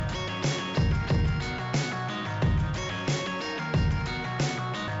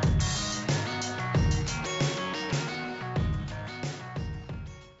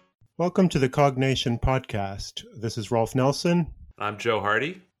Welcome to the Cognation Podcast. This is Rolf Nelson. I'm Joe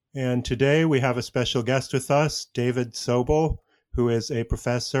Hardy. And today we have a special guest with us, David Sobel, who is a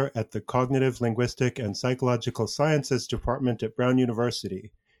professor at the Cognitive, Linguistic, and Psychological Sciences Department at Brown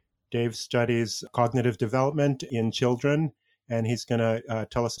University. Dave studies cognitive development in children, and he's going to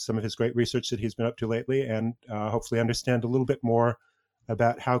tell us some of his great research that he's been up to lately and hopefully understand a little bit more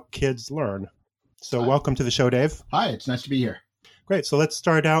about how kids learn. So welcome to the show, Dave. Hi, it's nice to be here. Great. So let's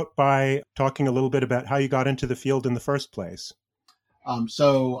start out by talking a little bit about how you got into the field in the first place.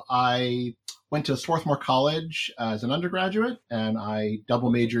 So I went to Swarthmore College as an undergraduate, and I double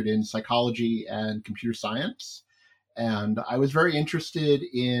majored in psychology and computer science. And I was very interested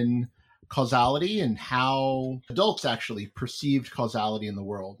in causality and how adults actually perceived causality in the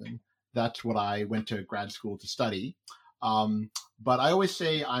world. And that's what I went to grad school to study. But I always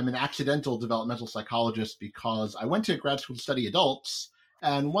say I'm an accidental developmental psychologist because I went to grad school to study adults,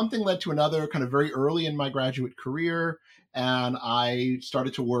 and one thing led to another kind of very early in my graduate career, and I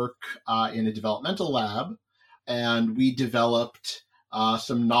started to work in a developmental lab, and we developed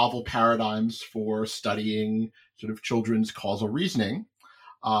some novel paradigms for studying sort of children's causal reasoning.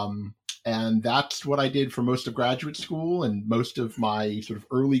 And that's what I did for most of graduate school, and most of my sort of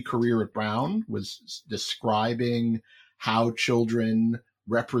early career at Brown was describing how children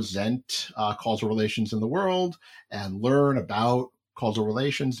represent causal relations in the world and learn about causal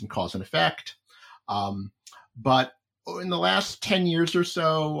relations and cause and effect. But in the last 10 years or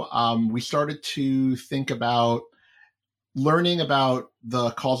so, we started to think about learning about the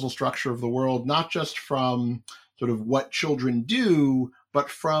causal structure of the world, not just from sort of what children do, but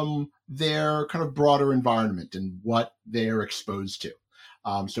from their kind of broader environment and what they're exposed to.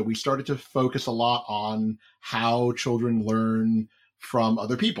 So we started to focus a lot on how children learn from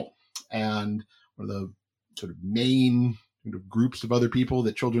other people. And one of the sort of main groups of other people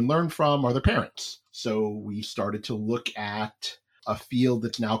that children learn from are their parents. So we started to look at a field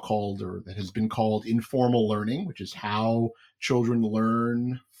that's now called, or that has been called, informal learning, which is how children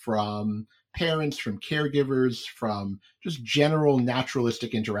learn from parents, from caregivers, from just general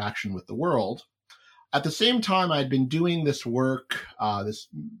naturalistic interaction with the world. At the same time, I'd been doing this work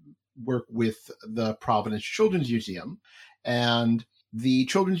with the Providence Children's Museum, and the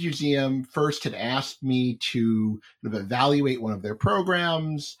Children's Museum first had asked me to sort of evaluate one of their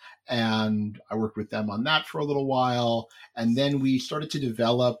programs, and I worked with them on that for a little while. And then we started to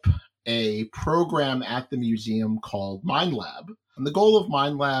develop a program at the museum called Mind Lab. And the goal of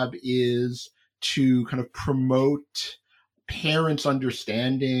Mind Lab is to kind of promote parents'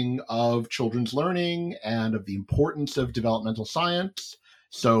 understanding of children's learning and of the importance of developmental science.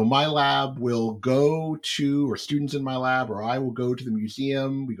 So my lab will go to, or students in my lab, or I will go to the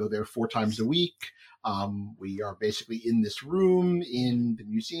museum. We go there 4 times a week. We are basically in this room in the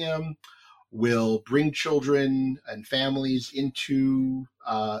museum. We'll bring children and families into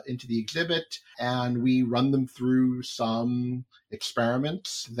the exhibit, and we run them through some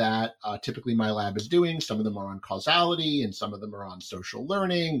experiments that typically my lab is doing. Some of them are on causality, and some of them are on social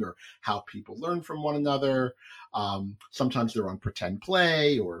learning or how people learn from one another. Sometimes they're on pretend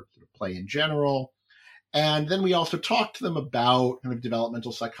play or play in general. And then we also talk to them about kind of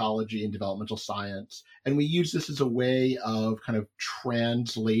developmental psychology and developmental science. And we use this as a way of kind of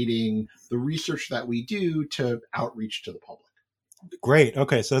translating the research that we do to outreach to the public. Great.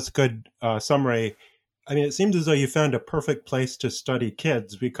 Okay, so that's a good summary. I mean, it seems as though you found a perfect place to study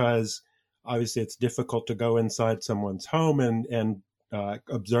kids because obviously it's difficult to go inside someone's home and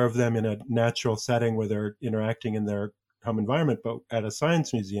observe them in a natural setting where they're interacting in their home environment. But at a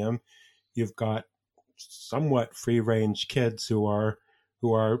science museum, you've got somewhat free-range kids who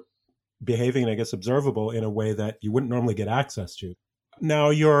are behaving, I guess, observable in a way that you wouldn't normally get access to.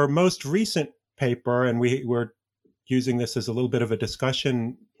 Now, your most recent paper, and we're using this as a little bit of a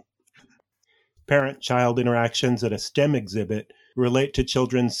discussion, parent-child interactions at a STEM exhibit relate to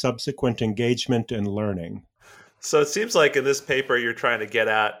children's subsequent engagement and learning. So it seems like in this paper, you're trying to get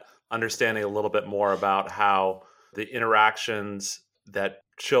at understanding a little bit more about how the interactions that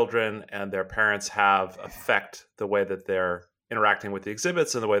children and their parents have affect the way that they're interacting with the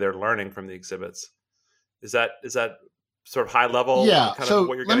exhibits and the way they're learning from the exhibits. Is that sort of high level? Yeah. Kind so of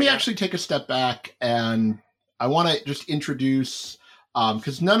what you're let me at? actually take a step back, and I want to just introduce,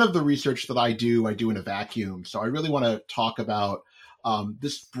 because none of the research that I do in a vacuum. So I really want to talk about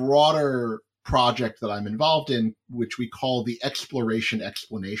this broader project that I'm involved in, which we call the Exploration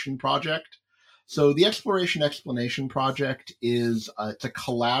Explanation Project. So the Exploration Explanation Project is it's a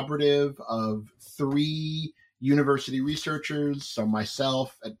collaborative of 3 university researchers, so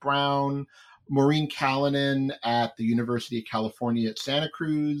myself at Brown, Maureen Callanan at the University of California at Santa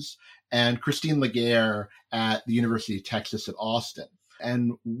Cruz, and Christine Laguerre at the University of Texas at Austin.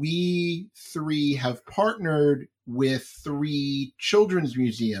 And we three have partnered with 3 children's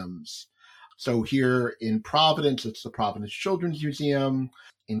museums. So here in Providence, it's the Providence Children's Museum.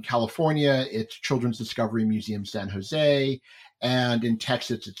 In California, it's Children's Discovery Museum San Jose. And in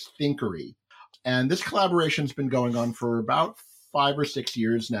Texas, it's Thinkery. And this collaboration's been going on for about 5 or 6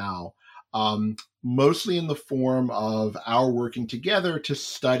 years now, mostly in the form of our working together to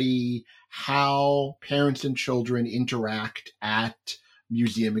study how parents and children interact at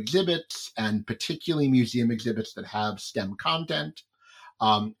museum exhibits, and particularly museum exhibits that have STEM content,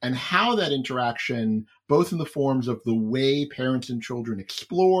 and how that interaction, both in the forms of the way parents and children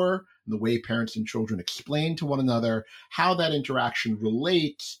explore, and the way parents and children explain to one another, how that interaction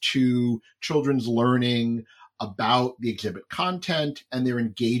relates to children's learning about the exhibit content and their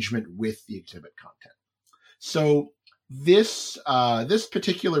engagement with the exhibit content. So this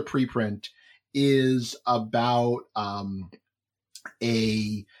particular preprint is about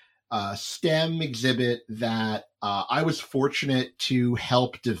a STEM exhibit that I was fortunate to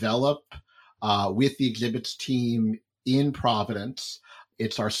help develop with the exhibits team in Providence.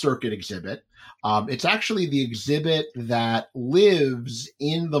 It's our circuit exhibit. It's actually the exhibit that lives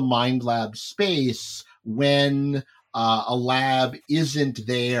in the Mind Lab space when a lab isn't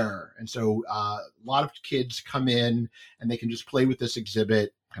there. And so a lot of kids come in and they can just play with this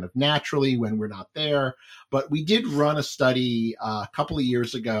exhibit kind of naturally when we're not there. But we did run a study a couple of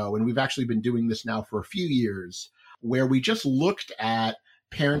years ago, and we've actually been doing this now for a few years, where we just looked at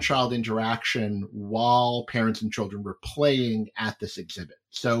parent-child interaction while parents and children were playing at this exhibit.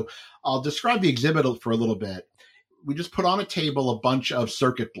 So I'll describe the exhibit for a little bit. We just put on a table a bunch of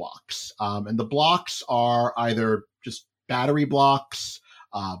circuit blocks, and the blocks are either just battery blocks,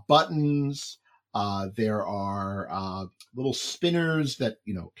 buttons. There are little spinners that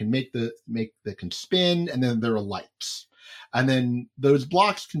can spin, and then there are lights, and then those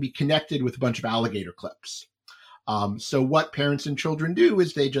blocks can be connected with a bunch of alligator clips. So what parents and children do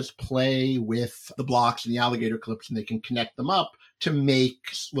is they just play with the blocks and the alligator clips, and they can connect them up to make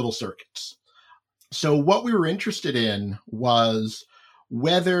little circuits. So what we were interested in was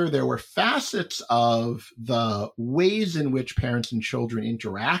whether there were facets of the ways in which parents and children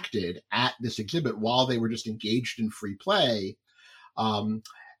interacted at this exhibit while they were just engaged in free play,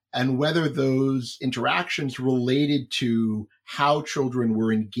 and whether those interactions related to how children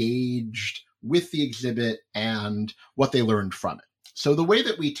were engaged with the exhibit and what they learned from it. So the way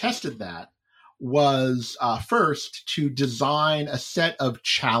that we tested that was first to design a set of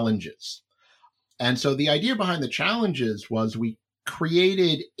challenges. And so the idea behind the challenges was we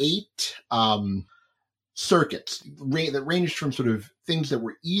created 8 circuits that ranged from sort of things that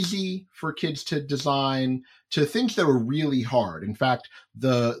were easy for kids to design to things that were really hard. In fact,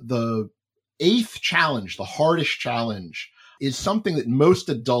 the 8th challenge, the hardest challenge, is something that most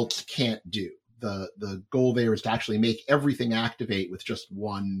adults can't do. The goal there is to actually make everything activate with just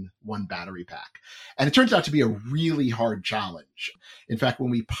one battery pack. And it turns out to be a really hard challenge. In fact, when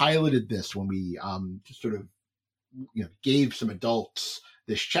we piloted this, when we just sort of gave some adults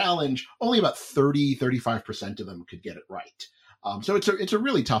this challenge, only about 35% of them could get it right. So it's a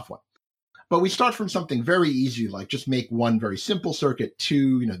really tough one. But we start from something very easy, like just make one very simple circuit,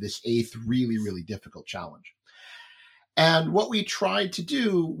 to this 8th really, really difficult challenge. And what we tried to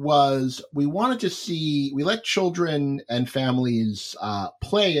do was we let children and families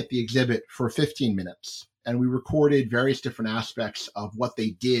play at the exhibit for 15 minutes. And we recorded various different aspects of what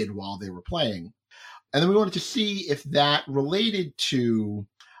they did while they were playing. And then we wanted to see if that related to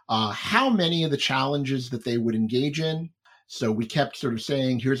how many of the challenges that they would engage in. So we kept sort of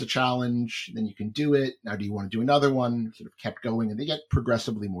saying, here's a challenge, then you can do it. Now, do you want to do another one? Sort of kept going, and they get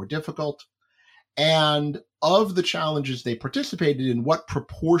progressively more difficult. And of the challenges they participated in, what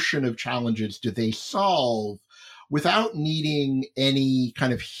proportion of challenges do they solve without needing any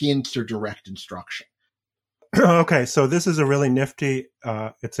kind of hints or direct instruction? Okay, so this is a really nifty,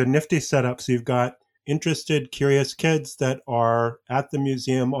 it's a nifty setup. So you've got interested, curious kids that are at the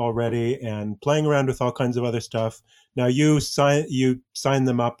museum already and playing around with all kinds of other stuff. Now you sign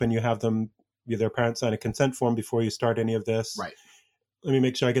them up and you have their parents sign a consent form before you start any of this. Right. Let me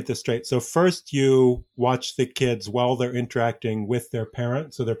make sure I get this straight. So first you watch the kids while they're interacting with their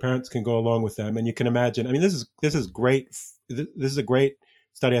parents, so their parents can go along with them. And you can imagine, I mean, this is great. This is a great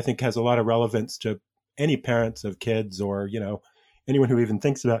study. I think has a lot of relevance to any parents of kids or, anyone who even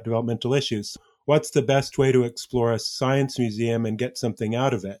thinks about developmental issues. What's the best way to explore a science museum and get something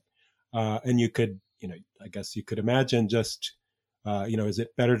out of it? And you could, I guess you could imagine just Is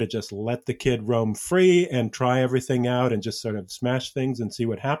it better to just let the kid roam free and try everything out and just sort of smash things and see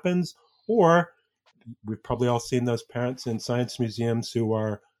what happens? Or we've probably all seen those parents in science museums who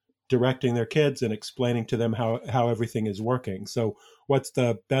are directing their kids and explaining to them how everything is working. So what's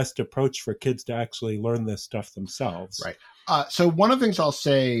the best approach for kids to actually learn this stuff themselves? Right. So one of the things I'll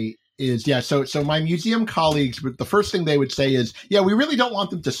say is, so my museum colleagues, the first thing they would say is, we really don't want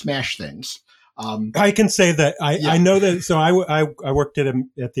them to smash things. I can say that I know that. So I worked at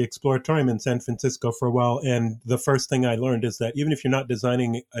the Exploratorium in San Francisco for a while, and the first thing I learned is that even if you're not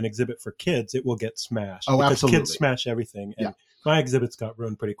designing an exhibit for kids, it will get smashed. Oh, because absolutely. Kids smash everything, and my exhibits got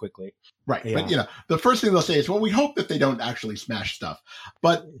ruined pretty quickly. Right, but the first thing they'll say is, "Well, we hope that they don't actually smash stuff."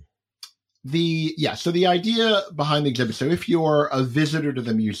 But so the idea behind the exhibit. So if you're a visitor to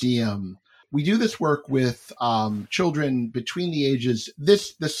the museum, we do this work with children between the ages.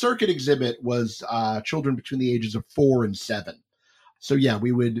 The circuit exhibit was children between the ages of 4 and 7. So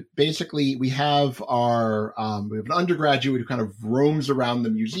we would basically, we have an undergraduate who kind of roams around the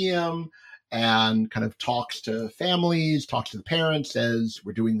museum and kind of talks to families, talks to the parents, says,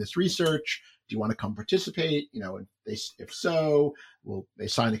 we're doing this research. Do you want to come participate? And if so, they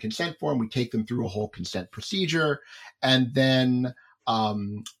sign a consent form. We take them through a whole consent procedure. And then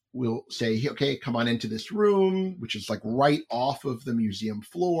we'll say, okay, come on into this room, which is like right off of the museum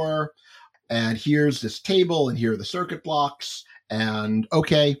floor. And here's this table, and here are the circuit blocks. And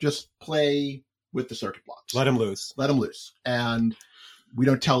okay, just play with the circuit blocks. Let them loose. And we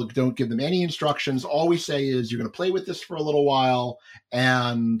don't give them any instructions. All we say is, you're going to play with this for a little while,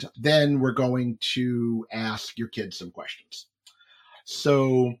 and then we're going to ask your kids some questions.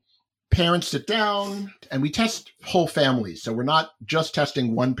 So parents sit down, and we test whole families. So we're not just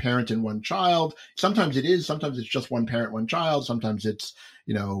testing one parent and one child. Sometimes it's just one parent, one child. Sometimes it's,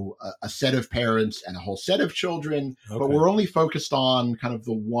 a set of parents and a whole set of children, but we're only focused on kind of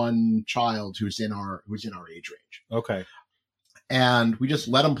the one child who's in our age range. Okay. And we just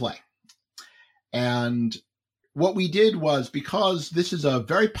let them play. And what we did was, because this is a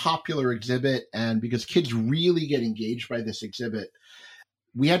very popular exhibit and because kids really get engaged by this exhibit,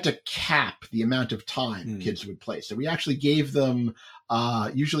 we had to cap the amount of time kids would play. So we actually gave them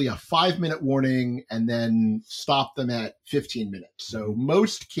usually a 5-minute warning and then stopped them at 15 minutes. So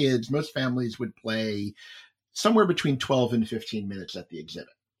most families would play somewhere between 12 and 15 minutes at the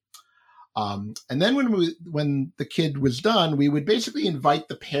exhibit. And then when the kid was done, we would basically invite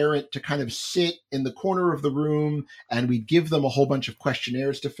the parent to kind of sit in the corner of the room, and we'd give them a whole bunch of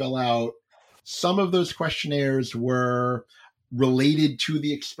questionnaires to fill out. Some of those questionnaires were related to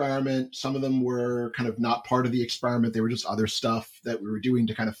the experiment. Some of them were kind of not part of the experiment. They were just other stuff that we were doing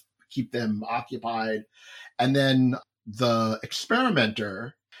to kind of keep them occupied. And then the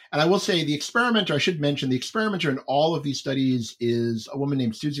experimenter, and I will say I should mention the experimenter in all of these studies is a woman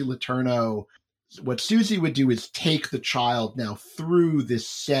named Susie Letourneau. What Susie would do is take the child now through this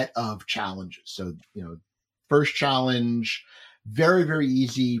set of challenges. So, first challenge, very, very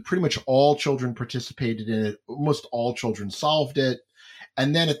easy. Pretty much all children participated in it. Almost all children solved it.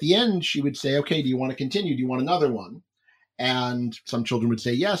 And then at the end, she would say, okay, do you want to continue? Do you want another one? And some children would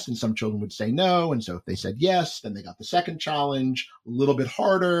say yes, and some children would say no. And so if they said yes, then they got the second challenge, a little bit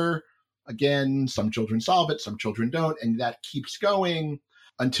harder. Again, some children solve it, some children don't. And that keeps going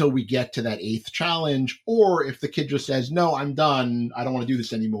until we get to that 8th challenge. Or if the kid just says, no, I'm done, I don't want to do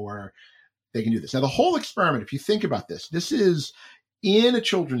this anymore, they can do this. Now, the whole experiment, if you think about this is in a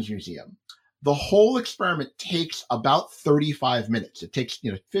children's museum. The whole experiment takes about 35 minutes. It takes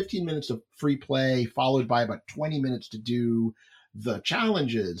 15 minutes of free play, followed by about 20 minutes to do the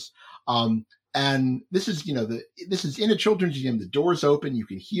challenges. And this is this is in a children's museum. The door's open. You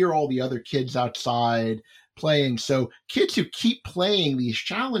can hear all the other kids outside playing. So kids who keep playing these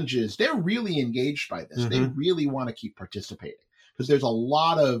challenges, they're really engaged by this. They really want to keep participating because there's a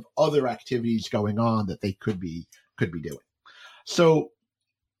lot of other activities going on that they could be doing. So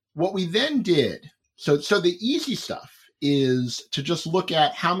what we then did, so the easy stuff is to just look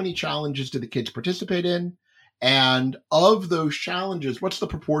at how many challenges do the kids participate in, and of those challenges, what's the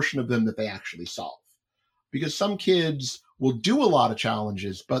proportion of them that they actually solve? Because some kids will do a lot of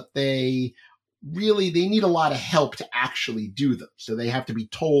challenges, but they need a lot of help to actually do them. So they have to be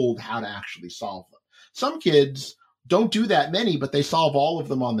told how to actually solve them. Some kids don't do that many, but they solve all of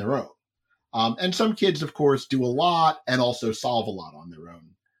them on their own. And some kids, of course, do a lot and also solve a lot on their own.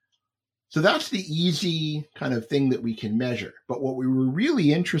 So that's the easy kind of thing that we can measure. But what we were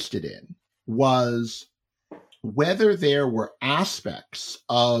really interested in was whether there were aspects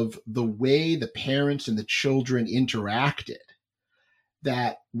of the way the parents and the children interacted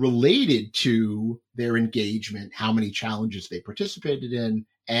that related to their engagement, how many challenges they participated in,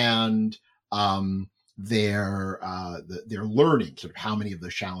 and their learning, sort of how many of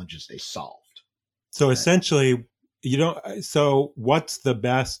those challenges they solved. So essentially, so what's the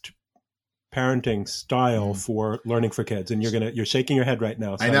best parenting style for learning for kids? And you're shaking your head right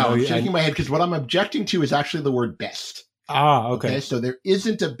now. So I'm shaking my head because what I'm objecting to is actually the word best. Okay. So there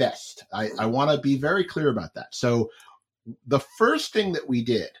isn't a best. I want to be very clear about that. So the first thing that we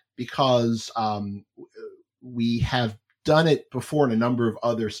did, because we have done it before in a number of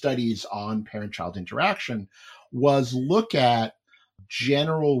other studies on parent-child interaction, was look at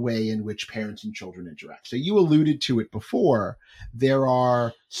general way in which parents and children interact. So you alluded to it before. There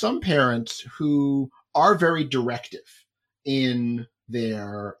are some parents who are very directive in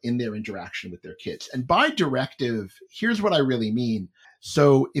their interaction with their kids. And by directive, here's what I really mean.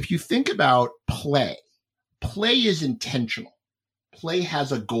 So if you think about play is intentional. Play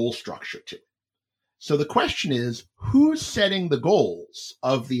has a goal structure to it. So the question is, who's setting the goals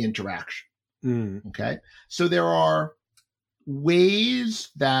of the interaction? Okay. So there are ways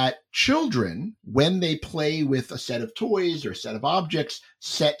that children, when they play with a set of toys or a set of objects,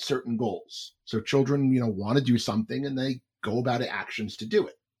 set certain goals. So children, want to do something and they go about actions to do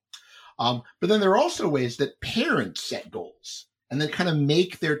it. But then there are also ways that parents set goals and then kind of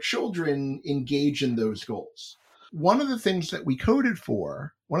make their children engage in those goals. One of the things that we coded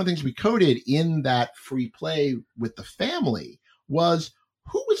in that free play with the family was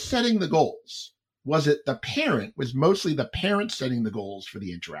who was setting the goals? Was it the parent? Was mostly the parent setting the goals for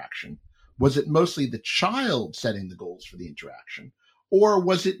the interaction? Was it mostly the child setting the goals for the interaction? Or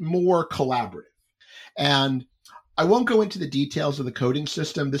was it more collaborative? And I won't go into the details of the coding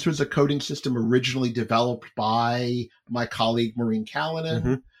system. This was a coding system originally developed by my colleague, Maureen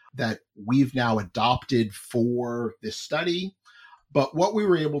Callanan, that we've now adopted for this study. But what we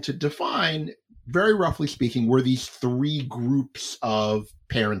were able to define, very roughly speaking, were these three groups of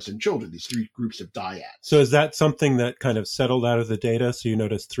parents and children, these three groups of dyads. So is that something that kind of settled out of the data? So you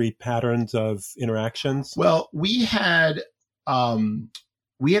noticed three patterns of interactions? Well, we had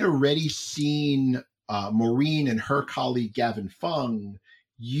already seen Maureen and her colleague Gavin Fung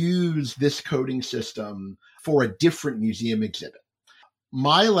use this coding system for a different museum exhibit.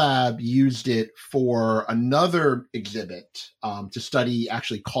 My lab used it for another exhibit to study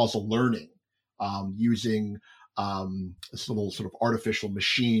actually causal learning using this little sort of artificial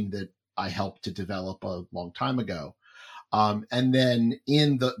machine that I helped to develop a long time ago. And then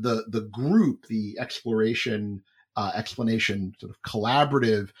in the group, the explanation sort of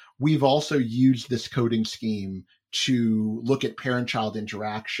collaborative, we've also used this coding scheme to look at parent-child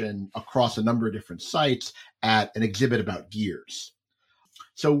interaction across a number of different sites at an exhibit about gears.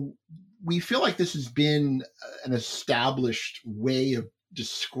 So we feel like this has been an established way of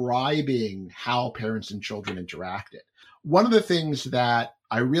describing how parents and children interacted. One of the things that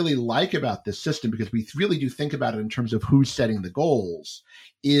I really like about this system, because we really do think about it in terms of who's setting the goals,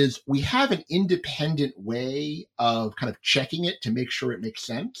 is we have an independent way of kind of checking it to make sure it makes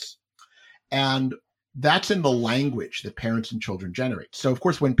sense. And that's in the language that parents and children generate. So, of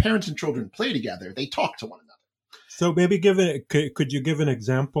course, when parents and children play together, they talk to one another. So maybe could you give an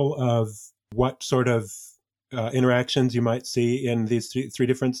example of what sort of interactions you might see in these three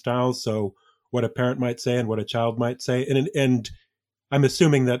different styles? So what a parent might say and what a child might say. And I'm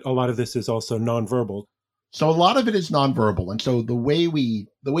assuming that a lot of this is also nonverbal. So a lot of it is nonverbal. And so the way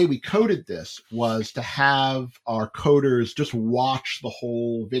we coded this was to have our coders just watch the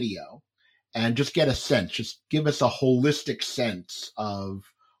whole video and just get a sense, just give us a holistic sense of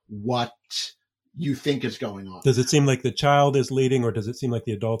what you think is going on. Does it seem like the child is leading, or does it seem like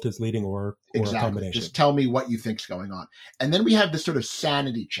the adult is leading, or exactly. A combination? Just tell me what you think's going on. And then we have this sort of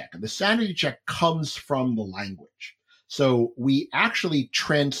sanity check. And the sanity check comes from the language. So we actually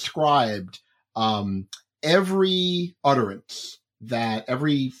transcribed every utterance, that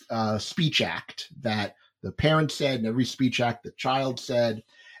every speech act that the parent said and every speech act the child said.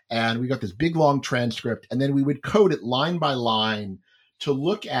 And we got this big, long transcript. And then we would code it line by line to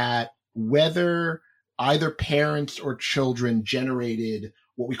look at whether either parents or children generated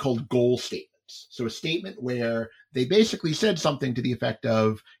what we called goal statements. So a statement where they basically said something to the effect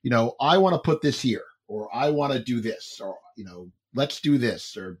of, I want to put this here, or I want to do this, or, let's do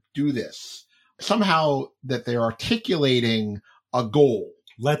this, or do this. Somehow that they're articulating a goal.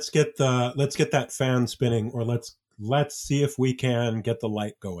 Let's get that fan spinning, or let's see if we can get the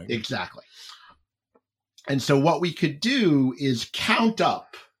light going. Exactly. And so what we could do is count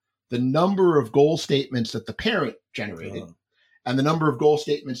up the number of goal statements that the parent generated and the number of goal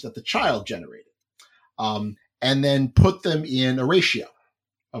statements that the child generated. and then put them in a ratio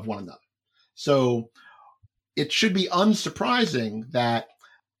of one another. So it should be unsurprising that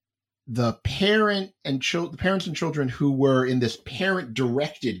the parents and children who were in this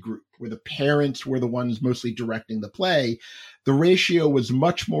parent-directed group, where the parents were the ones mostly directing the play, the ratio was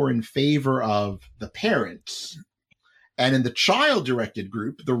much more in favor of the parents. And in the child-directed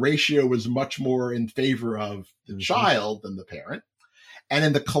group, the ratio was much more in favor of the child than the parent. And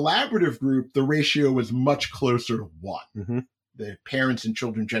in the collaborative group, the ratio was much closer to 1. Mm-hmm. The parents and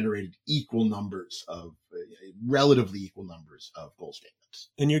children generated relatively equal numbers of goal statements.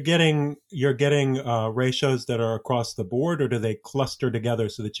 And you're getting ratios that are across the board, or do they cluster together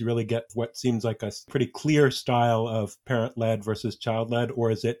so that you really get what seems like a pretty clear style of parent-led versus child-led,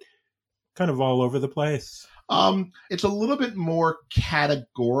 or is it kind of all over the place? It's a little bit more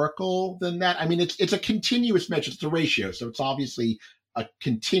categorical than that. I mean, it's a continuous measure. It's a ratio, so it's obviously a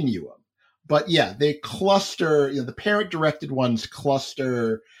continuum. But yeah, they cluster, the parent-directed ones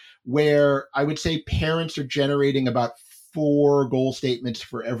cluster where I would say parents are generating about 4 goal statements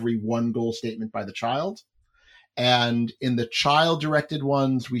for every 1 goal statement by the child. And in the child-directed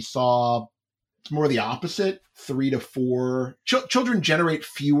ones, we saw it's more the opposite, 3 to 4. Children generate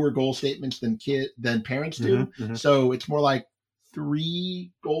fewer goal statements than parents do. Mm-hmm, mm-hmm. So it's more like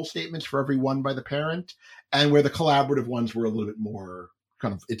 3 goal statements for every 1 by the parent. And where the collaborative ones were a little bit more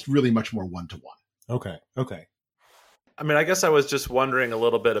it's really much more 1-to-1. Okay. I mean, I guess I was just wondering a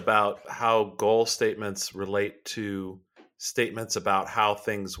little bit about how goal statements relate to statements about how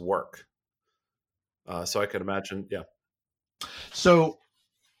things work. So I could imagine, yeah. So,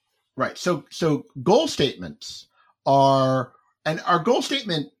 right. So goal statements our goal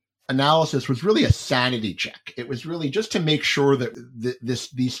statement analysis was really a sanity check. It was really just to make sure that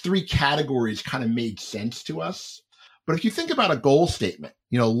these 3 categories kind of made sense to us. But if you think about a goal statement,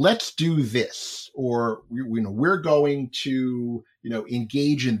 let's do this, or we're going to,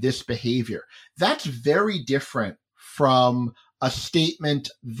 engage in this behavior. That's very different from a statement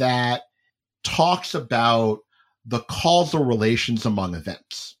that talks about the causal relations among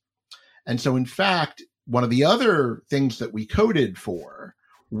events. And so, in fact, one of the other things that we coded for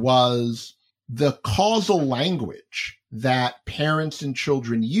was the causal language that parents and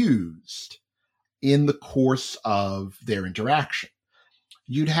children used in the course of their interaction.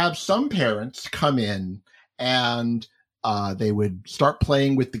 You'd have some parents come in and they would start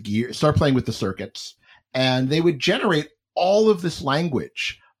playing with the circuits, and they would generate all of this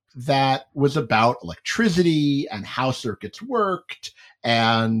language that was about electricity and how circuits worked.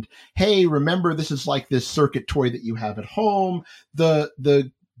 And, hey, remember, this is like this circuit toy that you have at home. The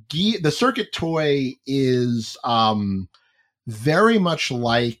circuit toy is very much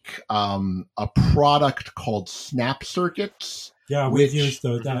like a product called Snap Circuits. Yeah, we've used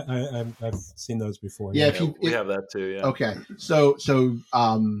those. I've seen those before. Yeah, we have that too. Yeah. Okay, so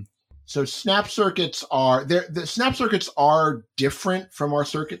Snap Circuits the Snap Circuits are different from our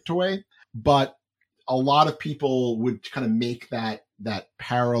circuit toy, but a lot of people would kind of make that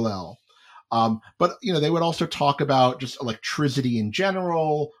parallel. But they would also talk about just electricity in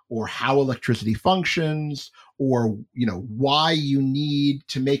general, or how electricity functions, or why you need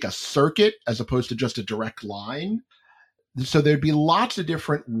to make a circuit as opposed to just a direct line. So there'd be lots of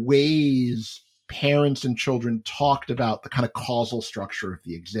different ways parents and children talked about the kind of causal structure of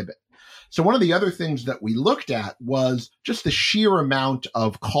the exhibit. So one of the other things that we looked at was just the sheer amount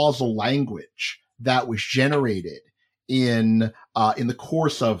of causal language that was generated in the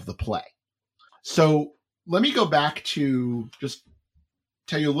course of the play. So let me go back to just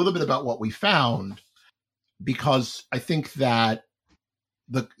tell you a little bit about what we found, because I think that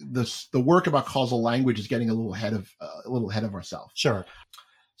the work about causal language is getting a little ahead of ourselves. Sure.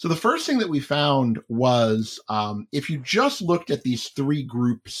 So the first thing that we found was if you just looked at these 3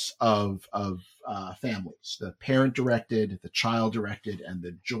 groups of families, the parent-directed, the child-directed, and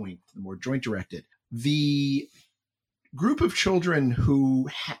the more joint-directed, the group of children who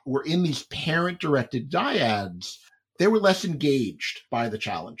were in these parent-directed dyads, they were less engaged by the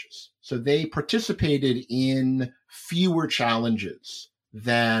challenges. So they participated in fewer challenges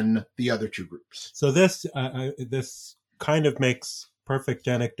than the other 2 groups. So this kind of makes perfect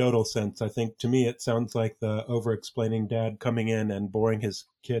anecdotal sense. I think to me it sounds like the over-explaining dad coming in and boring his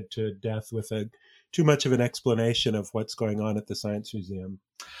kid to death with too much of an explanation of what's going on at the Science Museum.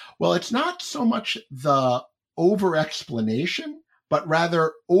 Well, it's not so much the over-explanation, but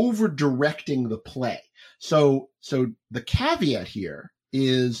rather over-directing the play. So the caveat here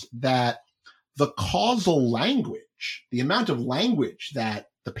is that the causal language, the amount of language that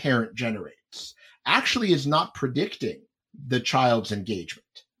the parent generates, actually is not predicting the child's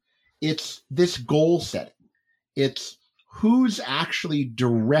engagement. It's this goal setting. It's who's actually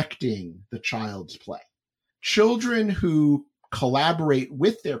directing the child's play. Children who collaborate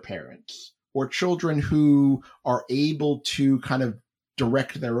with their parents, or children who are able to kind of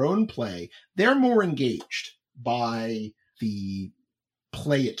direct their own play, they're more engaged by the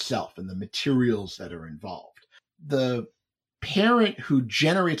play itself and the materials that are involved. The parent who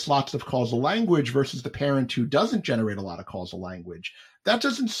generates lots of causal language versus the parent who doesn't generate a lot of causal language, that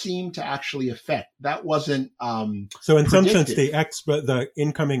doesn't seem to actually affect. That wasn't so in predicted. some sense the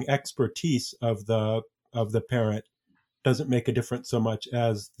incoming expertise of the parent doesn't make a difference so much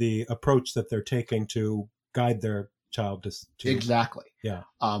as the approach that they're taking to guide their child to Exactly. Yeah.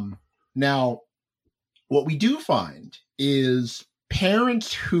 Now, what we do find is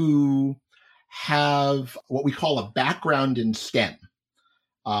parents who have what we call a background in STEM.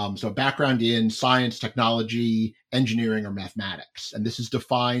 So a background in science, technology, engineering, or mathematics. And this is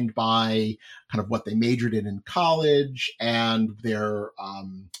defined by kind of what they majored in college and their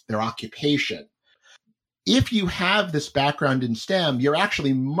occupation. If you have this background in STEM, you're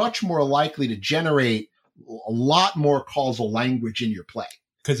actually much more likely to generate a lot more causal language in your play.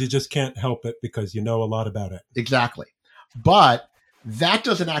 Because you just can't help it because you know a lot about it. Exactly. But that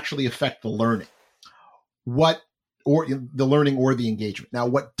doesn't actually affect the learning. Or the learning or the engagement. Now,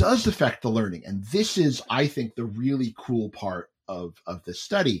 what does affect the learning? And this is, I think, the really cool part of this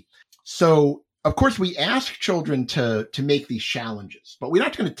study. So, of course, we ask children to make these challenges, but we're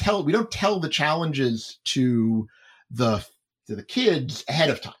not going to we don't tell the challenges to the kids ahead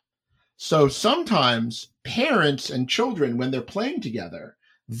of time. So sometimes parents and children, when they're playing together,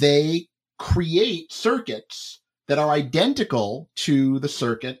 they create circuits that are identical to the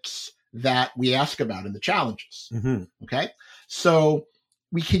circuits that we ask about in the challenges. Mm-hmm. Okay. So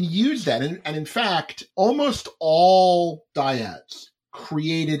we can use that. And in fact, almost all dyads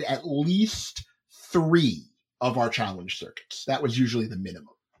created at least 3 of our challenge circuits. That was usually the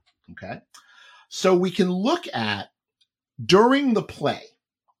minimum. Okay. So we can look at during the play,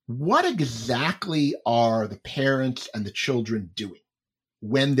 what exactly are the parents and the children doing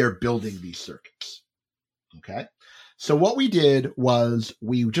when they're building these circuits? Okay. So what we did was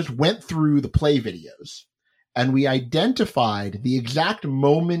we just went through the play videos and we identified the exact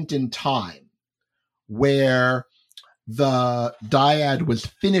moment in time where the dyad was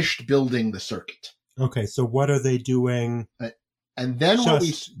finished building the circuit. Okay, so what are they doing? And then what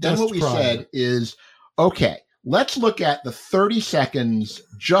we said is, okay, let's look at the 30 seconds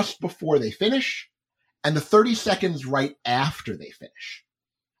just before they finish and the 30 seconds right after they finish.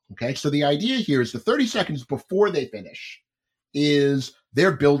 Okay, so the idea here is the 30 seconds before they finish is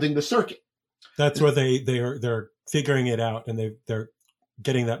they're building the circuit. That's where they're figuring it out and they're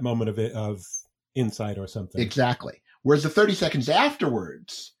getting that moment of insight or something. Exactly. Whereas the 30 seconds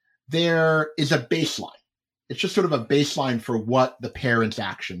afterwards, there is a baseline. It's just sort of a baseline for what the parents'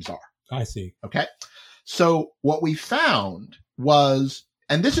 actions are. I see. Okay. So what we found was,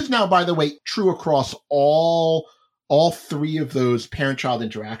 and this is now, by the way, true across all 3 of those parent-child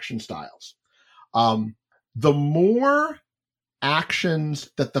interaction styles. The more actions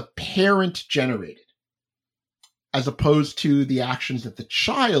that the parent generated, as opposed to the actions that the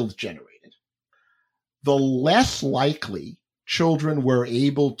child generated, the less likely children were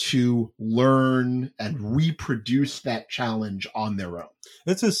able to learn and reproduce that challenge on their own.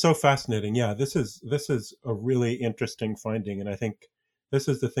 This is so fascinating. Yeah, this is a really interesting finding, and I think this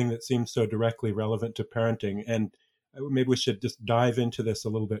is the thing that seems so directly relevant to parenting. And maybe we should just dive into this a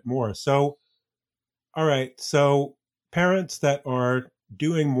little bit more. So, all right. So parents that are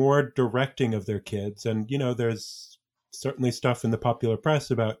doing more directing of their kids, and, there's certainly stuff in the popular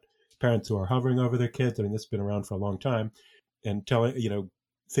press about parents who are hovering over their kids. I mean, this has been around for a long time, and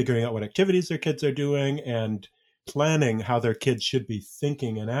figuring out what activities their kids are doing and planning how their kids should be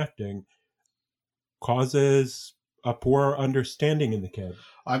thinking and acting causes a poor understanding in the kid.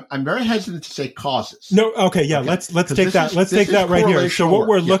 I'm very hesitant to say causes. No, okay, yeah. Okay. Let's take that. Let's take that right here. So what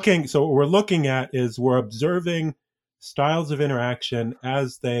we're looking at is we're observing styles of interaction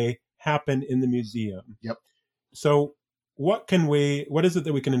as they happen in the museum. Yep. So what is it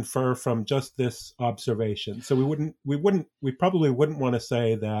that we can infer from just this observation? So we probably wouldn't want to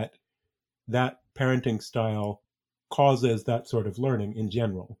say that parenting style causes that sort of learning in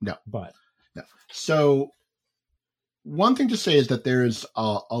general. No. But no. So one thing to say is that there's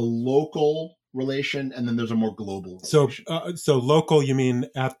a local relation, and then there's a more global relation. So local, you mean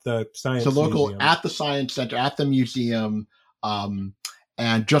at the science museum? So local at the science center, at the museum, and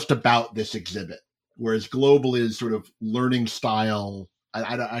just about this exhibit. Whereas global is sort of learning style. I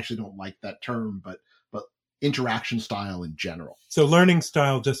actually don't like that term, but interaction style in general. So learning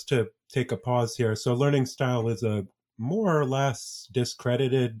style, just to take a pause here. So learning style is a more or less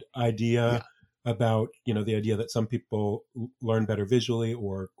discredited idea about, the idea that some people learn better visually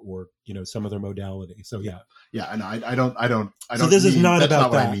or, some other modality. So yeah. Yeah. And I don't. So this is not that's about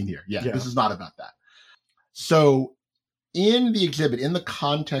not what that. I mean here. Yeah. This is not about that. So in the exhibit, in the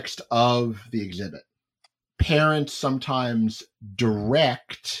context of the exhibit, parents sometimes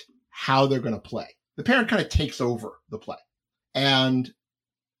direct how they're going to play. The parent kind of takes over the play. And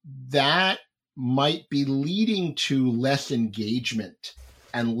that might be leading to less engagement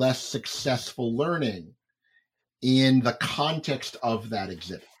and less successful learning in the context of that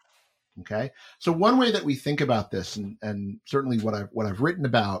exhibit. Okay. So one way that we think about this, and certainly what I've written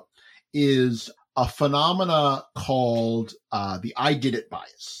about, is a phenomena called the I did it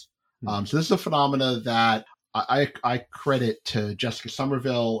bias. So this is a phenomena that I credit to Jessica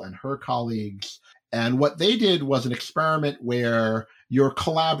Somerville and her colleagues. And what they did was an experiment where you're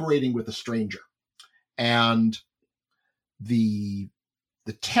collaborating with a stranger. And the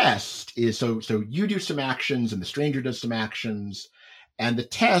test is, so you do some actions and the stranger does some actions. And the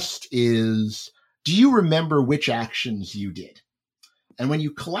test is, do you remember which actions you did? And when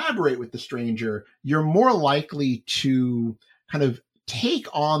you collaborate with the stranger, you're more likely to kind of take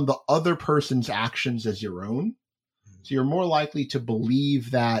on the other person's actions as your own. So you're more likely to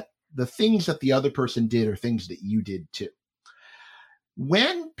believe that the things that the other person did are things that you did too.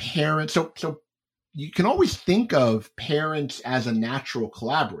 When parents, so you can always think of parents as a natural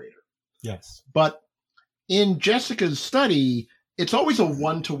collaborator. Yes. But in Jessica's study, it's always a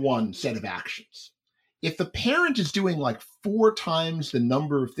one-to-one set of actions. If the parent is doing like 4 times the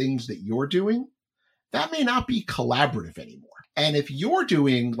number of things that you're doing, that may not be collaborative anymore. And if you're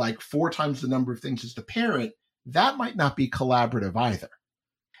doing like 4 times the number of things as the parent, that might not be collaborative either.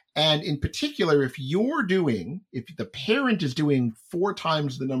 And in particular, if the parent is doing 4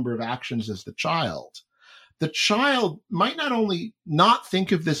 times the number of actions as the child might not only not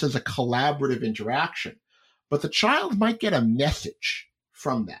think of this as a collaborative interaction, but the child might get a message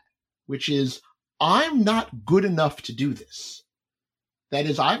from that, which is, I'm not good enough to do this. That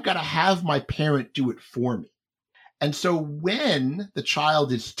is, I've got to have my parent do it for me. And so when the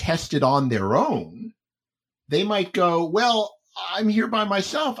child is tested on their own, they might go, well, I'm here by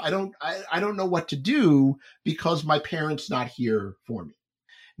myself. I don't know what to do because my parent's not here for me.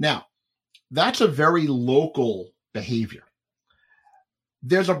 Now, that's a very local behavior.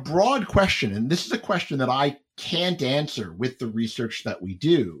 There's a broad question, and this is a question that I can't answer with the research that we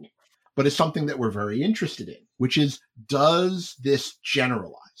do, but it's something that we're very interested in, which is, does this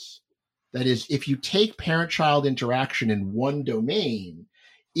generalize? That is, if you take parent-child interaction in one domain,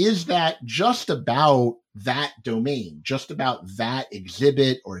 is that just about that domain, just about that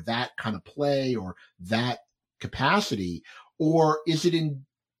exhibit or that kind of play or that capacity? Or is it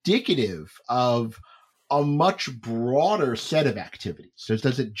indicative of a much broader set of activities? So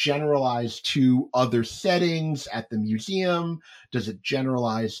does it generalize to other settings at the museum? Does it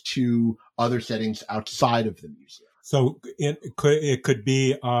generalize to other settings outside of the museum? So it could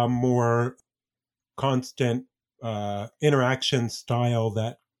be a more constant interaction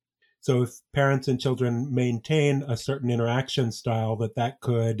style so if parents and children maintain a certain interaction style, that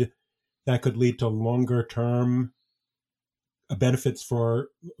could lead to longer term benefits for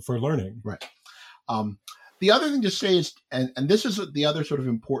learning. Right. The other thing to say is, and this is the other sort of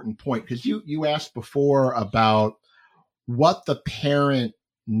important point, because you asked before about what the parent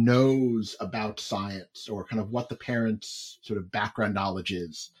knows about science or kind of what the parent's sort of background knowledge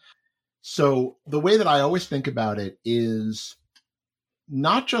is. So the way that I always think about it is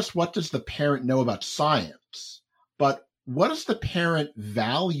not just what does the parent know about science, but what does the parent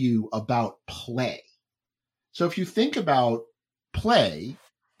value about play? So if you think about play,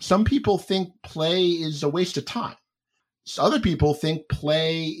 some people think play is a waste of time. Other people think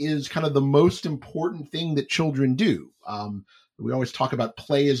play is kind of the most important thing that children do. We always talk about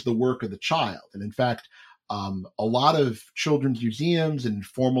play as the work of the child. And in fact, a lot of children's museums and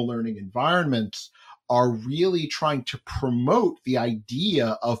informal learning environments are really trying to promote the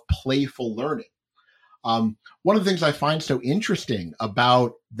idea of playful learning. One of the things I find so interesting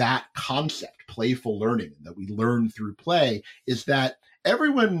about that concept, playful learning, that we learn through play, is that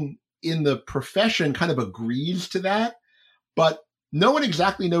everyone in the profession kind of agrees to that, but no one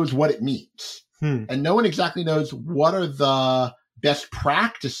exactly knows what it means. And no one exactly knows what are the best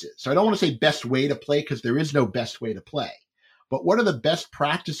practices. So I don't want to say best way to play, because there is no best way to play. But what are the best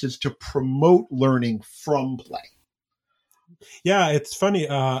practices to promote learning from play? Yeah, it's funny.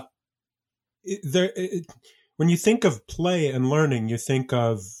 When you think of play and learning, you think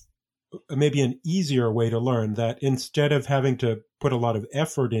of maybe an easier way to learn, that instead of having to put a lot of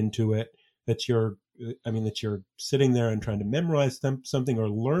effort into it, that you're sitting there and trying to memorize something or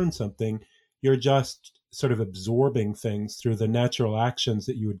learn something, you're just sort of absorbing things through the natural actions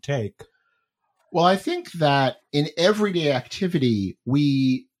that you would take. Well, I think that in everyday activity,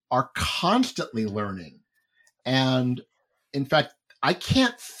 we are constantly learning. And in fact, I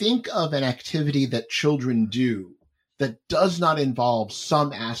can't think of an activity that children do that does not involve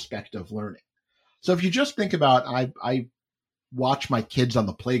some aspect of learning. So if you just think about, I watch my kids on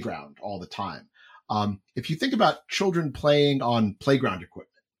the playground all the time. If you think about children playing on playground equipment,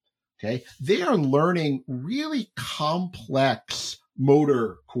 okay, they are learning really complex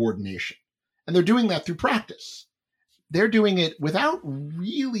motor coordination. And they're doing that through practice. They're doing it without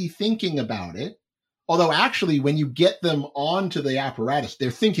really thinking about it. Although actually, when you get them onto the apparatus,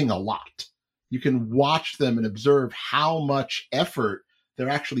 they're thinking a lot. You can watch them and observe how much effort they're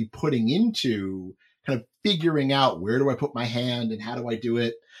actually putting into kind of figuring out, where do I put my hand and how do I do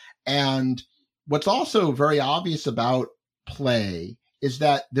it? And what's also very obvious about play is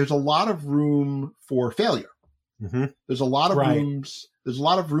that there's a lot of room for failure. Mm-hmm. There's a lot of there's a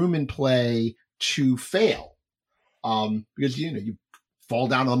lot of room in play to fail. Because you fall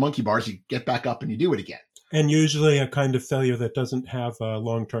down on the monkey bars, you get back up and you do it again. And usually a kind of failure that doesn't have a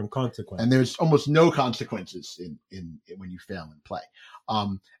long-term consequence. And there's almost no consequences in when you fail in play.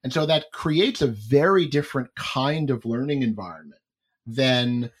 And so that creates a very different kind of learning environment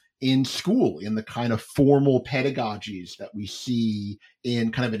than in school, in the kind of formal pedagogies that we see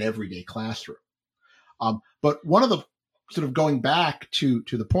in kind of an everyday classroom. But one of the sort of going back to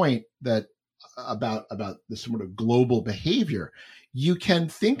the point that about this sort of global behavior, you can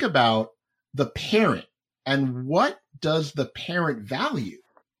think about the parent and what does the parent value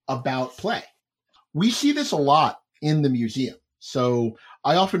about play. We see this a lot in the museum. So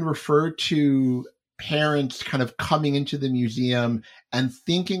I often refer to parents kind of coming into the museum and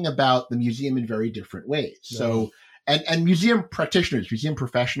thinking about the museum in very different ways. No. So, and museum practitioners, museum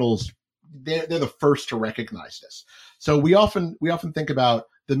professionals, they're the first to recognize this. So we often think about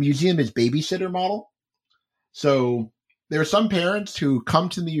the museum as babysitter model. So there are some parents who come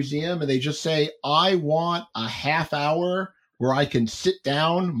to the museum and they just say, I want a half hour where I can sit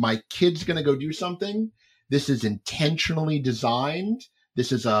down. My kid's going to go do something. This is intentionally designed.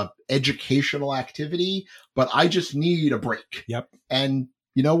 This is a educational activity, but I just need a break. Yep. And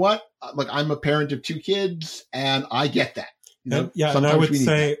you know what? Like, I'm a parent of 2 kids and I get that. And I would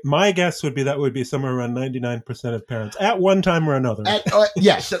say my guess would be that would be somewhere around 99% of parents at one time or another.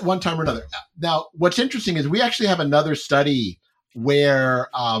 Yes, at one time or another. Now, what's interesting is we actually have another study where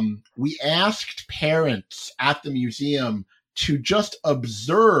we asked parents at the museum to just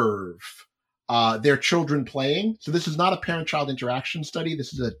observe their children playing. So this is not a parent-child interaction study.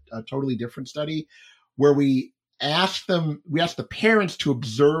 This is a totally different study where we asked the parents to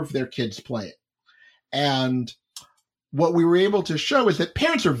observe their kids playing. And what we were able to show is that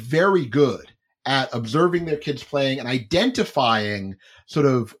parents are very good at observing their kids playing and identifying sort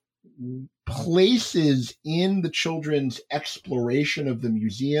of places in the children's exploration of the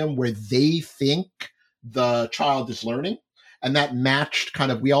museum where they think the child is learning. And that matched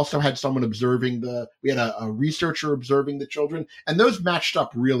we also had someone we had a researcher observing the children, and those matched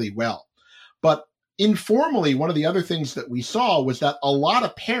up really well. But informally, one of the other things that we saw was that a lot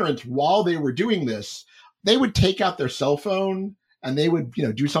of parents, while they were doing this, they would take out their cell phone and they would,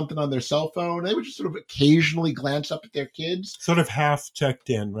 do something on their cell phone. They would just sort of occasionally glance up at their kids. Sort of half checked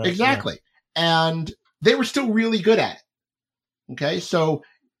in, right? Exactly. Yeah. And they were still really good at it. Okay. So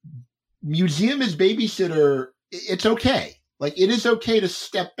museum as babysitter, it's okay. Like, it is okay to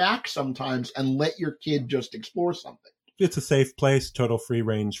step back sometimes and let your kid just explore something. It's a safe place, total free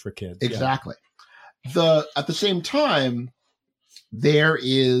range for kids. Exactly. Yeah. At the same time, there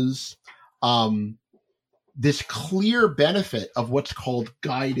is, this clear benefit of what's called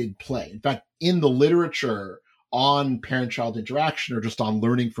guided play. In fact, in the literature on parent-child interaction or just on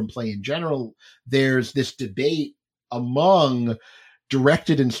learning from play in general, there's this debate among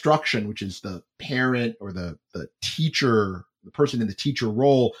directed instruction, which is the parent or the teacher, the person in the teacher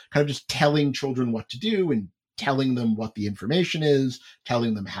role, kind of just telling children what to do and telling them what the information is,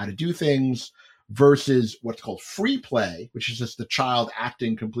 telling them how to do things, versus what's called free play, which is just the child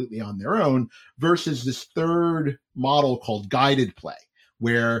acting completely on their own, versus this third model called guided play,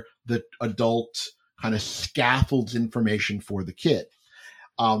 where the adult kind of scaffolds information for the kid.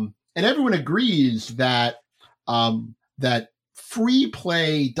 And everyone agrees that that free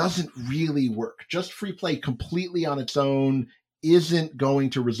play doesn't really work. Just free play completely on its own isn't going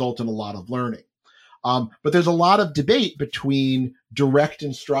to result in a lot of learning. But there's a lot of debate between direct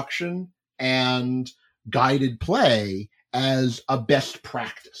instruction and guided play as a best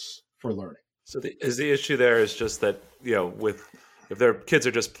practice for learning. So the issue there is just that, if their kids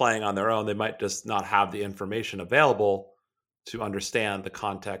are just playing on their own, they might just not have the information available to understand the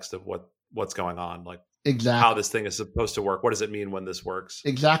context of what's going on, like exactly how this thing is supposed to work. What does it mean when this works?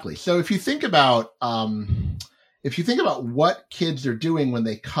 Exactly. So if you think about what kids are doing when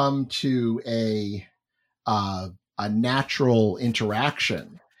they come to a natural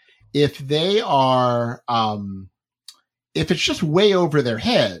interaction, if they are if it's just way over their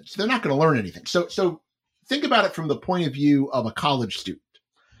heads, they're not going to learn anything. So think about it from the point of view of a college student.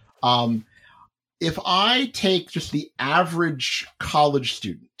 If I take just the average college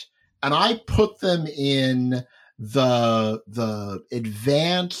student and I put them in the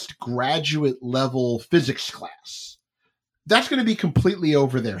advanced graduate level physics class, that's going to be completely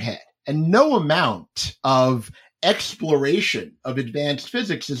over their head. And no amount of exploration of advanced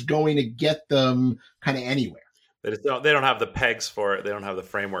physics is going to get them kind of anywhere. They don't have the pegs for it. They don't have the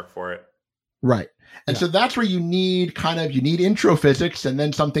framework for it. Right. And so that's where you need intro physics and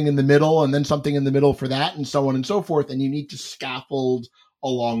then something in the middle and then something in the middle for that and so on and so forth. And you need to scaffold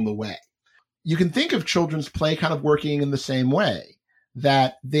along the way. You can think of children's play kind of working in the same way,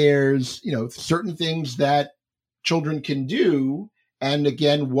 that there's, certain things that children can do. And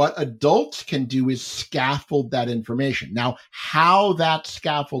again, what adults can do is scaffold that information. Now, how that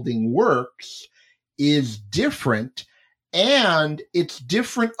scaffolding works is different, and it's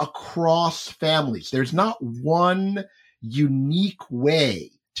different across families. There's not one unique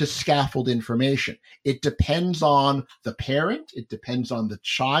way to scaffold information. It depends on the parent, it depends on the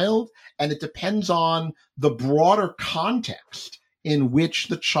child, and it depends on the broader context in which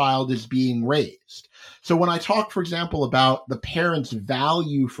the child is being raised. So when I talk, for example, about the parent's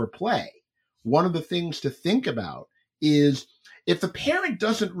value for play, one of the things to think about is if the parent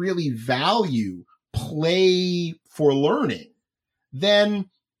doesn't really value play for learning, then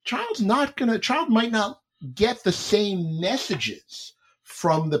child might not get the same messages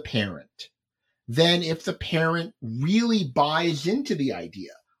from the parent than if the parent really buys into the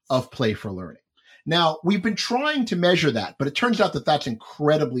idea of play for learning. Now, we've been trying to measure that, but it turns out that that's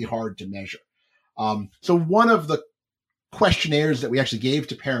incredibly hard to measure. So one of the questionnaires that we actually gave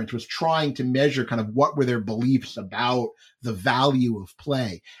to parents was trying to measure kind of what were their beliefs about the value of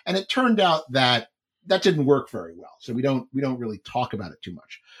play. And it turned out that didn't work very well. So we don't really talk about it too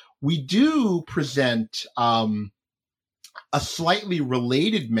much. We do present a slightly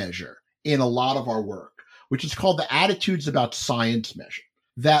related measure in a lot of our work, which is called the Attitudes About Science measure,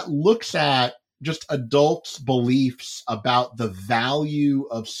 that looks at just adults' beliefs about the value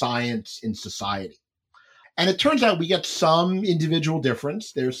of science in society. And it turns out we get some individual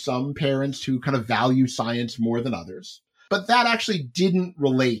difference. There's some parents who kind of value science more than others. But that actually didn't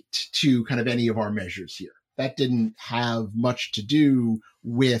relate to kind of any of our measures here. That didn't have much to do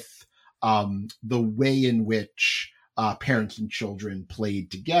with the way in which parents and children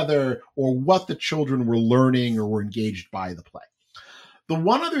played together or what the children were learning or were engaged by the play. The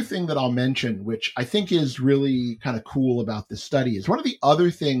one other thing that I'll mention, which I think is really kind of cool about this study, is one of the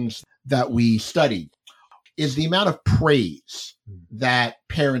other things that we studied is the amount of praise that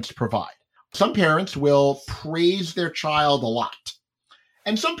parents provide. Some parents will praise their child a lot.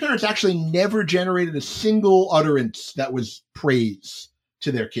 And some parents actually never generated a single utterance that was praise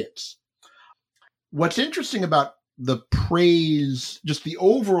to their kids. What's interesting about the praise, just the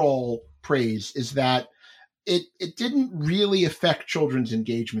overall praise, is that it didn't really affect children's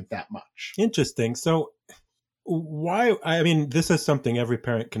engagement that much. Interesting. So this is something every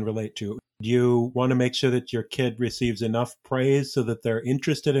parent can relate to. Do you want to make sure that your kid receives enough praise so that they're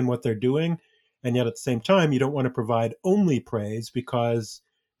interested in what they're doing? And yet at the same time, you don't want to provide only praise because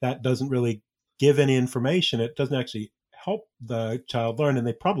that doesn't really give any information. It doesn't actually help the child learn, and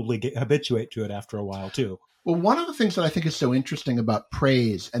they probably habituate to it after a while too. Well, one of the things that I think is so interesting about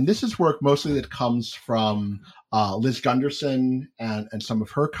praise, and this is work mostly that comes from Liz Gunderson and some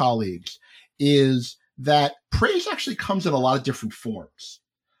of her colleagues, is that praise actually comes in a lot of different forms.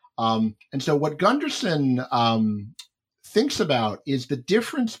 And so what Gunderson thinks about is the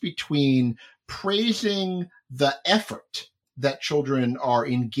difference between praising the effort that children are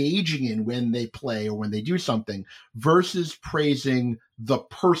engaging in when they play or when they do something versus praising the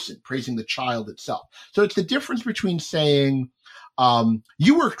person, praising the child itself. So it's the difference between saying,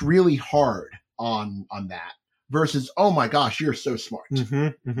 you worked really hard on that versus, oh my gosh, you're so smart.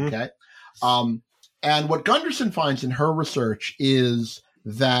 Mm-hmm, mm-hmm. Okay. And what Gunderson finds in her research is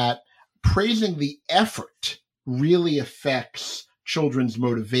that praising the effort really affects children's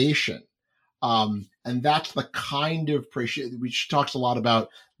motivation And that's the kind of praise, which talks a lot about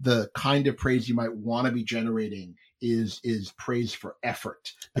the kind of praise you might want to be generating is praise for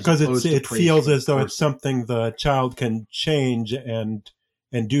effort. Because it feels as though it's something the child can change and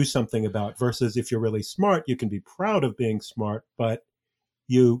do something about, versus if you're really smart, you can be proud of being smart, but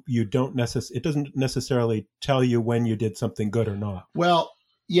you don't it doesn't necessarily tell you when you did something good or not. Well,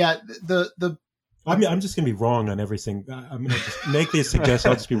 yeah, I'm just going to be wrong on everything. I'm going to just make these suggestions.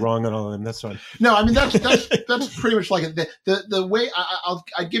 I'll just be wrong on all of them. That's fine. No, I mean that's pretty much like it. The way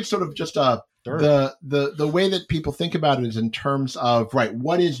I give sort of just the way that people think about it is in terms of, right,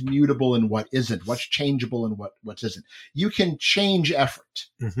 what is mutable and what isn't, what's changeable and what isn't. You can change effort.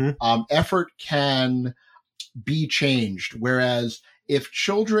 Mm-hmm. Effort can be changed, whereas if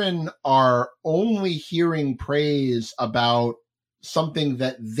children are only hearing praise about something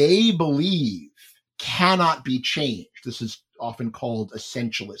that they believe cannot be changed, this is often called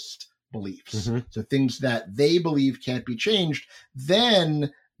essentialist beliefs. Mm-hmm. So things that they believe can't be changed,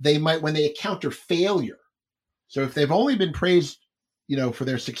 then they might, when they encounter failure. So if they've only been praised, for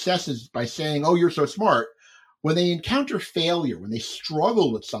their successes by saying, "Oh, you're so smart," when they encounter failure, when they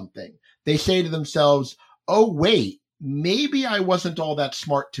struggle with something, they say to themselves, "Oh, wait, maybe I wasn't all that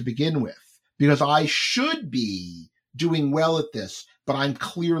smart to begin with, because I should be doing well at this, but I'm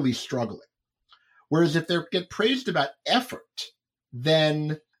clearly struggling." Whereas if they get praised about effort,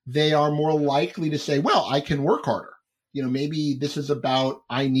 then they are more likely to say, "Well, I can work harder. Maybe this is about,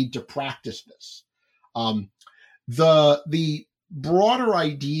 I need to practice this." The broader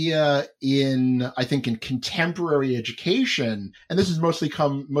idea I think in contemporary education, and this is mostly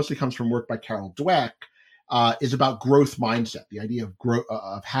comes from work by Carol Dweck, is about growth mindset, the idea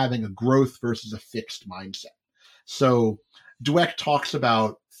of having a growth versus a fixed mindset. So Dweck talks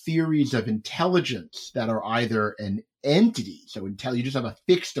about theories of intelligence that are either an entity, so you just have a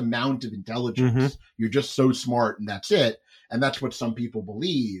fixed amount of intelligence, mm-hmm. You're just so smart and that's it, and that's what some people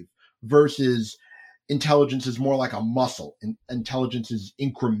believe, versus intelligence is more like a muscle, and intelligence is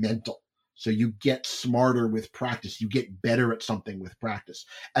incremental. So you get smarter with practice, you get better at something with practice.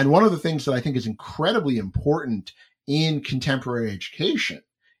 And one of the things that I think is incredibly important in contemporary education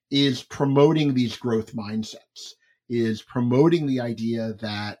is promoting these growth mindsets, is promoting the idea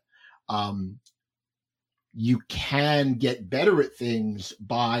that you can get better at things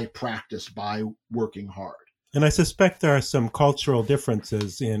by practice, by working hard. And I suspect there are some cultural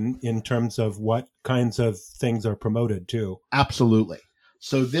differences in terms of what kinds of things are promoted too. Absolutely.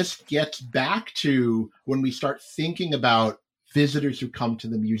 So this gets back to when we start thinking about visitors who come to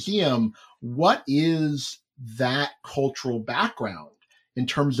the museum, what is that cultural background in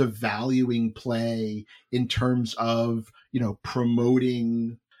terms of valuing play, in terms of,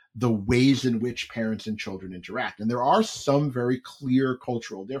 promoting the ways in which parents and children interact. And there are some very clear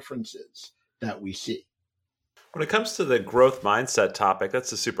cultural differences that we see. When it comes to the growth mindset topic,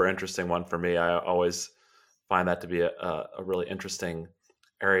 that's a super interesting one for me. I always find that to be a really interesting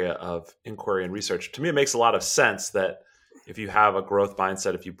area of inquiry and research. To me, it makes a lot of sense that if you have a growth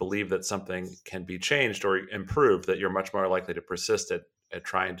mindset, if you believe that something can be changed or improved, that you're much more likely to persist at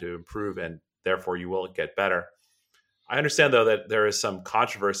trying to improve, and therefore you will get better. I understand, though, that there is some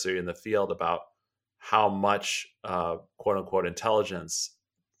controversy in the field about how much quote unquote intelligence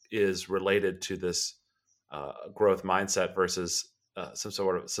is related to this growth mindset versus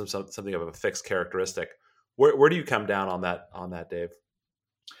something of a fixed characteristic. Where do you come down on that, Dave?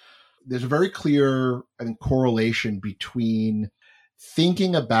 There's a very clear, I think, correlation between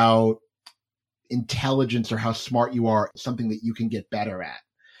thinking about intelligence or how smart you are, something that you can get better at,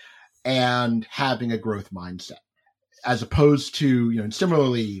 and having a growth mindset, as opposed to, and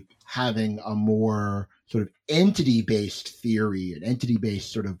similarly having a more sort of entity-based theory, an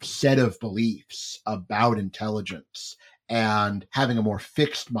entity-based sort of set of beliefs about intelligence, and having a more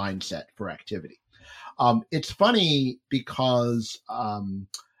fixed mindset for activity. It's funny because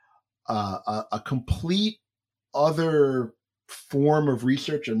a complete other form of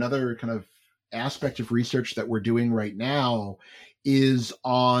research, another kind of aspect of research that we're doing right now, is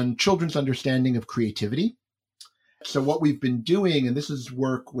on children's understanding of creativity. So what we've been doing, and this is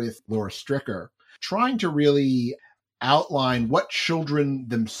work with Laura Stricker, trying to really outline what children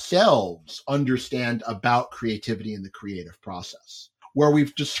themselves understand about creativity and the creative process, where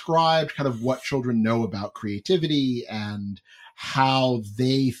we've described kind of what children know about creativity and how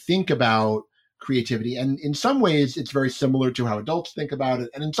they think about creativity. And in some ways, it's very similar to how adults think about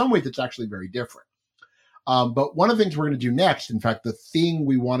it. And in some ways, it's actually very different. But one of the things we're going to do next, in fact, the thing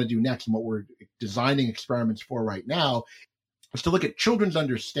we want to do next and what we're designing experiments for right now, is to look at children's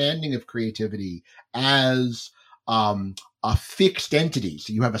understanding of creativity as a fixed entity.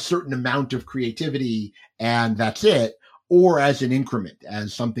 So you have a certain amount of creativity and that's it, or as an increment,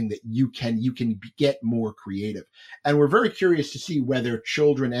 as something that you can get more creative. And we're very curious to see whether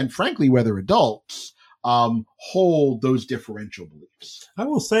children and frankly, whether adults hold those differential beliefs. I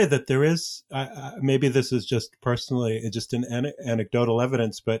will say that there is, maybe this is just personally, just an anecdotal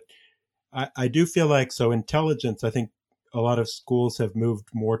evidence, but I do feel like, so intelligence, I think a lot of schools have moved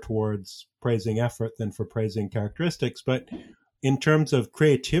more towards praising effort than for praising characteristics. But in terms of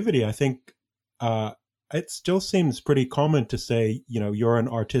creativity, I think it still seems pretty common to say, you're an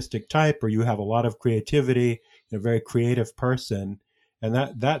artistic type or you have a lot of creativity, a very creative person. And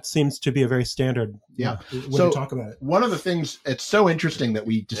that seems to be a very standard when you talk about it. One of the things it's so interesting that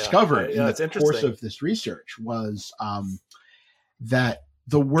we discovered in the course of this research was that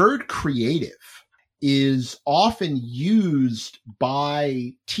the word creative is often used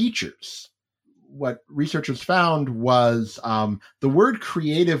by teachers. What researchers found was the word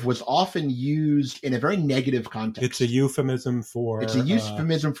creative was often used in a very negative context. It's a euphemism for... It's a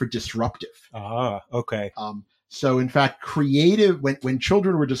euphemism for disruptive. Okay. So in fact, creative, when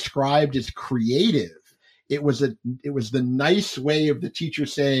children were described as creative, it was the nice way of the teacher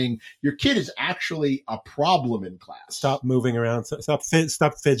saying, your kid is actually a problem in class. Stop moving around. Stop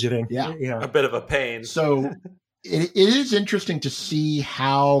fidgeting. Yeah. A bit of a pain. So it is interesting to see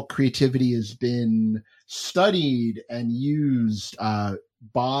how creativity has been studied and used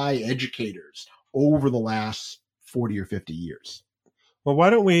by educators over the last 40 or 50 years. Well,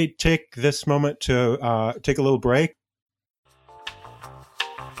 why don't we take this moment to take a little break?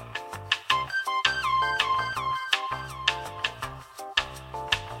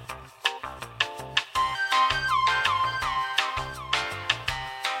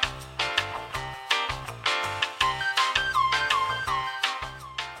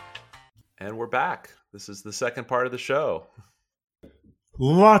 And we're back. This is the second part of the show.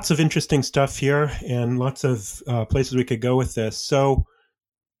 Lots of interesting stuff here and lots of places we could go with this. So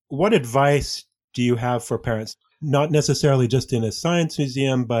what advice do you have for parents? Not necessarily just in a science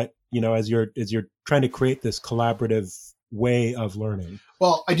museum, but as you're trying to create this collaborative way of learning.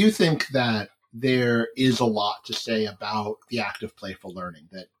 Well, I do think that there is a lot to say about the act of playful learning,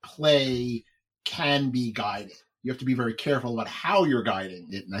 that play can be guided. You have to be very careful about how you're guiding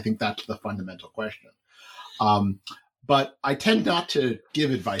it, and I think that's the fundamental question. But I tend not to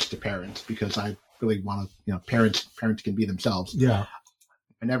give advice to parents because I really want to, parents can be themselves. Yeah.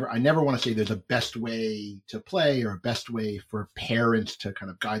 I never want to say there's a best way to play or a best way for parents to kind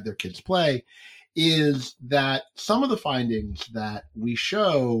of guide their kids' play. Is that some of the findings that we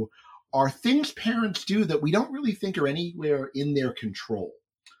show are things parents do that we don't really think are anywhere in their control.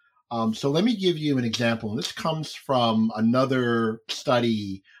 So let me give you an example. And this comes from another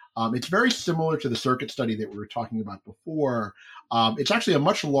study. It's very similar to the circuit study that we were talking about before. It's actually a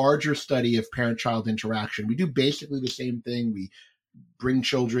much larger study of parent-child interaction. We do basically the same thing. We bring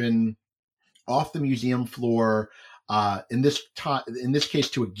children off the museum floor, in this case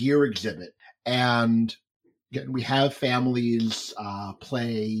to a gear exhibit. And again, we have families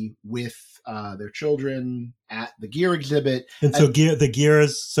play with their children at the gear exhibit. And so the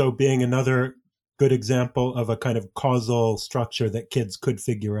gears, being another good example of a kind of causal structure that kids could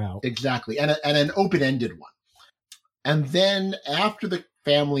figure out. Exactly. And an open-ended one. And then after the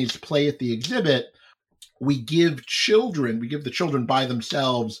families play at the exhibit, we give the children by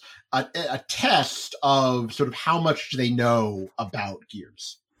themselves a test of sort of how much they know about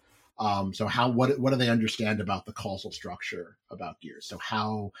gears. So what do they understand about the causal structure about gears? So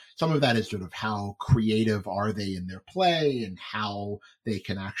how some of that is sort of how creative are they in their play and how they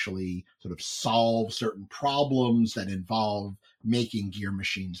can actually sort of solve certain problems that involve making gear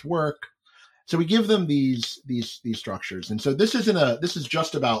machines work. So we give them these structures. And so this is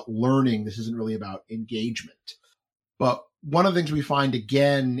just about learning. This isn't really about engagement. But one of the things we find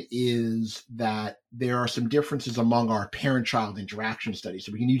again is that there are some differences among our parent-child interaction studies.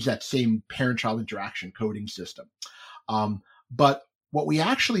 So we can use that same parent-child interaction coding system. But what we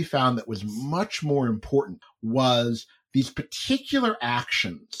actually found that was much more important was these particular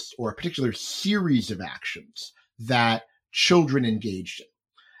actions or a particular series of actions that children engaged in.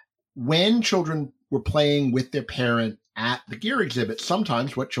 When children were playing with their parent at the gear exhibit,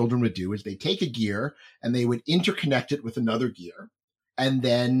 sometimes what children would do is they take a gear and they would interconnect it with another gear, and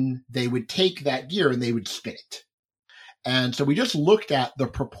then they would take that gear and they would spin it. And so we just looked at the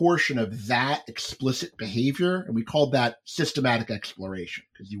proportion of that explicit behavior, and we called that systematic exploration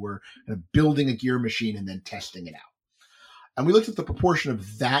because you were kind of building a gear machine and then testing it out. And we looked at the proportion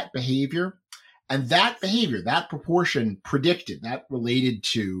of that behavior, and that proportion predicted, that related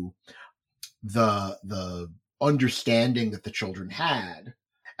to the understanding that the children had.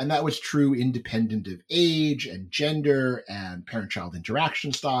 And that was true independent of age and gender and parent-child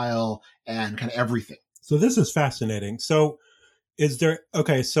interaction style and kind of everything. So this is fascinating. So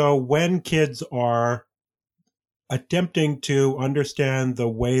so when kids are attempting to understand the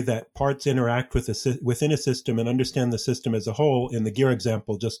way that parts interact within a system and understand the system as a whole, in the gear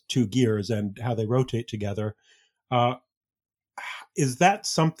example, just two gears and how they rotate together, is that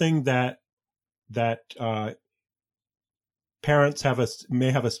something that parents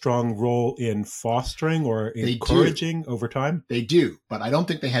may have a strong role in fostering or encouraging over time? They do, but I don't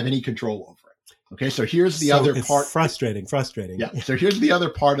think they have any control over it. Okay, so here's the other part. Frustrating. Yeah, so here's the other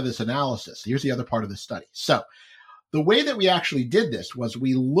part of this analysis. Here's the other part of this study. So the way that we actually did this was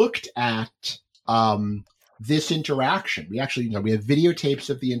we looked at this interaction. We actually, we have videotapes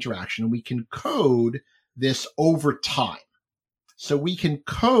of the interaction, and we can code this over time. So we can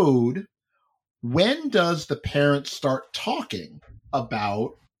code, when does the parent start talking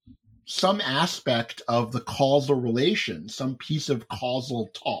about some aspect of the causal relation, some piece of causal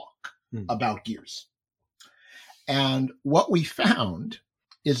talk about gears? And what we found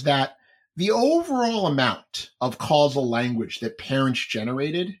is that the overall amount of causal language that parents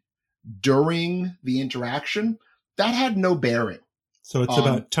generated during the interaction, that had no bearing. So it's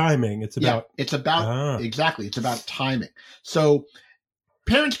about timing. Exactly. It's about timing. So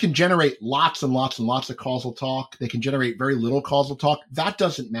parents can generate lots and lots and lots of causal talk. They can generate very little causal talk. That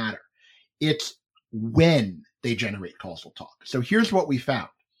doesn't matter. It's when they generate causal talk. So here's what we found.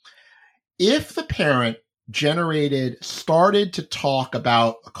 If the parent started to talk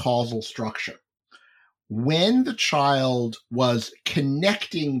about a causal structure when the child was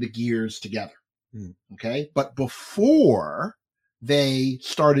connecting the gears together, okay, but before they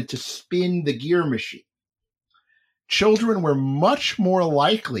started to spin the gear machine, children were much more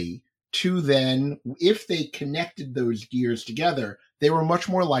likely to then, if they connected those gears together, they were much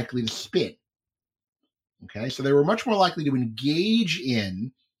more likely to spin. Okay, so they were much more likely to engage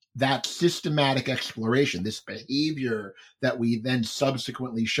in that systematic exploration, this behavior that we then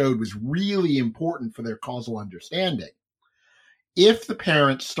subsequently showed was really important for their causal understanding. If the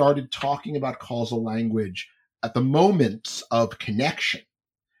parents started talking about causal language at the moments of connection,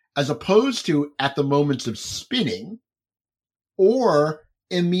 as opposed to at the moments of spinning or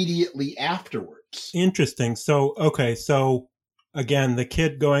immediately afterwards. Interesting. So again, the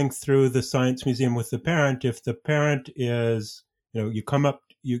kid going through the science museum with the parent, if the parent is, you come up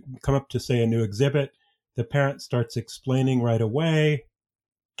to say a new exhibit, the parent starts explaining right away,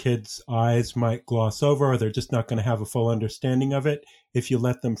 kids' eyes might gloss over, or they're just not going to have a full understanding of it. If you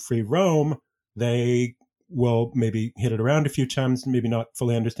let them free roam, they will maybe hit it around a few times, maybe not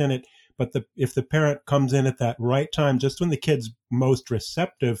fully understand it. But if the parent comes in at that right time, just when the kid's most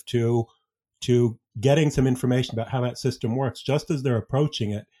receptive to getting some information about how that system works, just as they're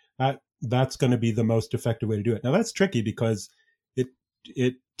approaching it, that's going to be the most effective way to do it. Now that's tricky because it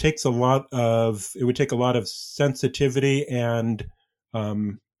would take a lot of sensitivity, and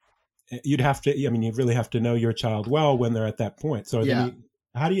you really have to know your child well when they're at that point. So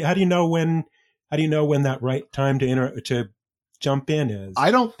how do you know when that right time to jump in is? I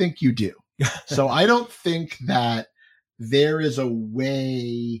don't think you do. So I don't think that there is a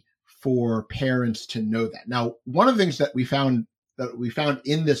way for parents to know that. Now, one of the things that we found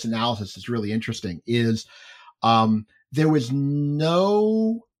in this analysis is really interesting is there was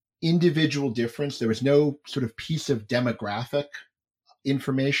no individual difference. There was no sort of piece of demographic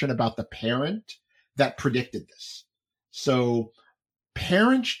information about the parent that predicted this. So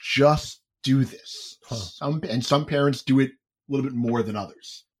parents just do this. Some parents do it a little bit more than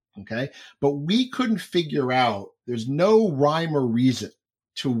others. Okay. But we couldn't figure out, there's no rhyme or reason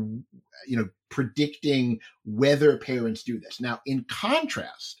to, predicting whether parents do this. Now, in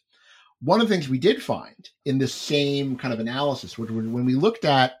contrast, one of the things we did find in this same kind of analysis, when we looked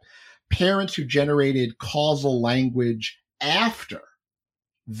at parents who generated causal language after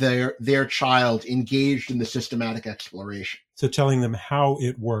their child engaged in the systematic exploration. So telling them how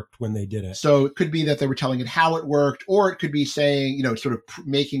it worked when they did it. So it could be that they were telling it how it worked, or it could be saying, sort of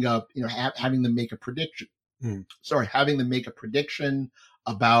making up, having them make a prediction. Having them make a prediction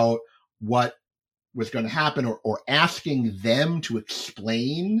about what was going to happen, or asking them to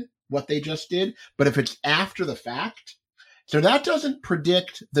explain what they just did. But if it's after the fact, so that doesn't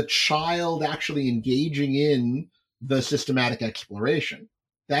predict the child actually engaging in the systematic exploration.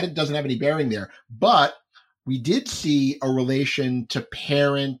 That doesn't have any bearing there. But we did see a relation to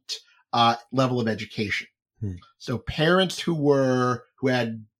parent level of education. So parents who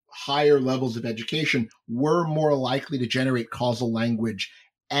had higher levels of education were more likely to generate causal language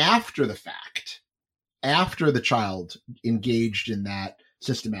after the fact after the child engaged in that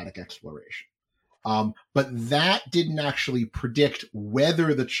systematic exploration. But that didn't actually predict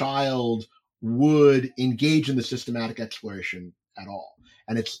whether the child would engage in the systematic exploration at all.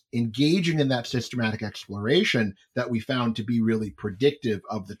 And it's engaging in that systematic exploration that we found to be really predictive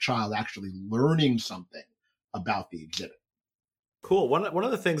of the child actually learning something about the exhibit. Cool. One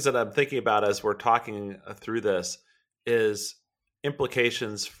of the things that I'm thinking about as we're talking through this is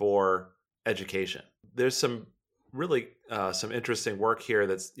implications for education. There's some really some interesting work here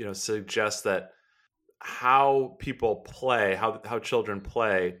that's suggests that how people play, how children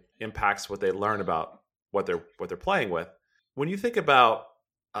play, impacts what they learn about what they're playing with. When you think about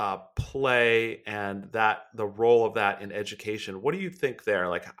play and the role of that in education, what do you think there?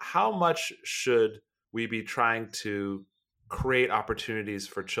 Like, how much should we be trying to create opportunities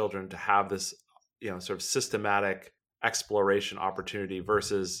for children to have this, sort of systematic exploration opportunity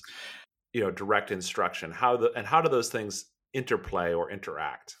versus, direct instruction? How do those things interplay or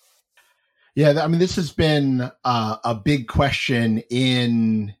interact? Yeah, I mean, this has been a big question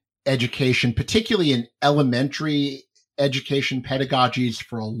in education, particularly in elementary education pedagogies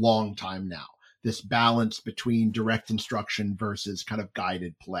for a long time now, this balance between direct instruction versus kind of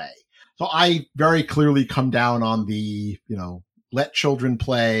guided play. So I very clearly come down on the, let children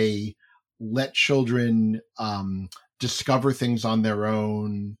play, let children discover things on their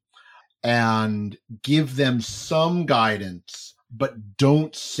own, and give them some guidance, but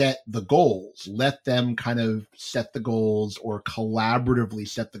don't set the goals. Let them kind of set the goals or collaboratively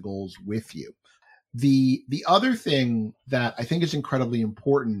set the goals with you. The other thing that I think is incredibly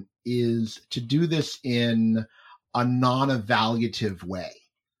important is to do this in a non-evaluative way.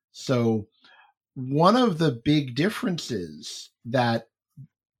 So one of the big differences that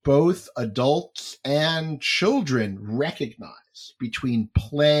both adults and children recognize between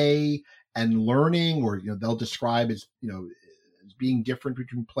play and learning, or they'll describe as as being different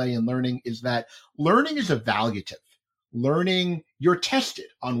between play and learning, is that learning is evaluative. Learning, you're tested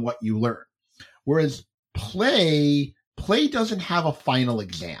on what you learn. Whereas play doesn't have a final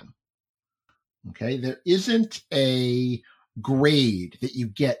exam. Okay, there isn't a grade that you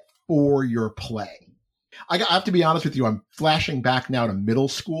get for your play. I have to be honest with you, I'm flashing back now to middle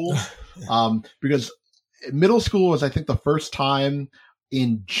school because middle school was, I think, the first time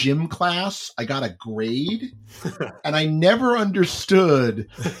in gym class I got a grade, and I never understood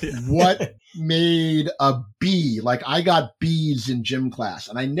what made a B. Like, I got B's in gym class,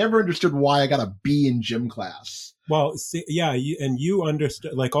 and I never understood why I got a B in gym class. Well, see, yeah, you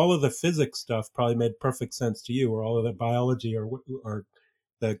understood, like, all of the physics stuff probably made perfect sense to you, or all of the biology or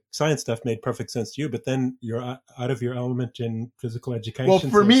the science stuff made perfect sense to you, but then you're out of your element in physical education. Well,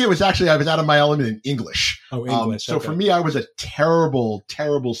 for me, it was actually, I was out of my element in English. Oh, English. So for me, I was a terrible,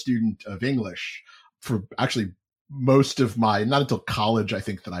 terrible student of English for actually most of not until college, I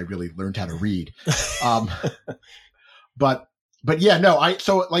think, that I really learned how to read. But yeah, no,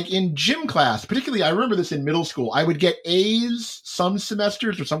 so like in gym class, particularly, I remember this in middle school, I would get A's some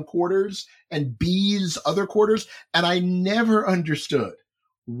semesters or some quarters and B's other quarters. And I never understood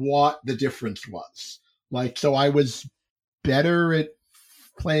what the difference was. Like, so I was better at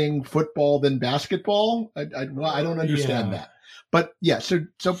playing football than basketball. I don't understand that. But yeah, so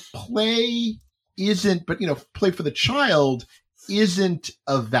play isn't, but play for the child isn't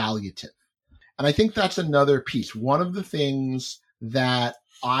evaluative. And I think that's another piece. One of the things that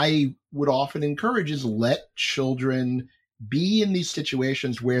I would often encourage is let children be in these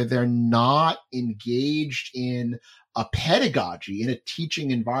situations where they're not engaged in a pedagogy, in a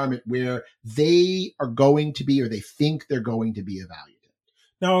teaching environment where they are going to be, or they think they're going to be, evaluated.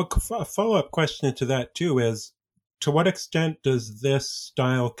 Now, a follow-up question to that too is, to what extent does this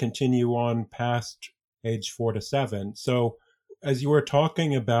style continue on past age 4 to 7? So as you were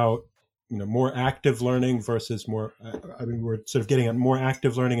talking about, more active learning versus more, we're sort of getting at more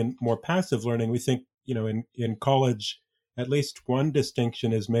active learning and more passive learning. We think, in college, at least one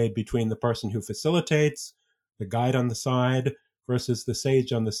distinction is made between the person who facilitates, the guide on the side, versus the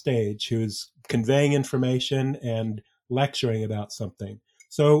sage on the stage who's conveying information and lecturing about something.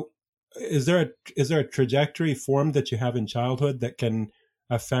 So is there a trajectory formed that you have in childhood that can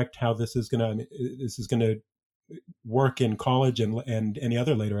affect how this is going to work in college and any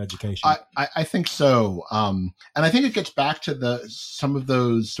other later education? I think so. And I think it gets back to some of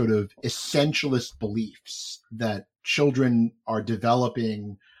those sort of essentialist beliefs that children are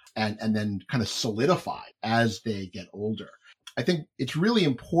developing and then kind of solidify as they get older. I think it's really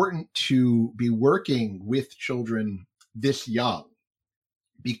important to be working with children this young,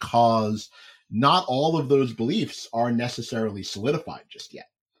 because not all of those beliefs are necessarily solidified just yet.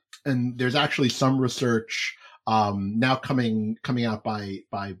 And there's actually some research now coming out by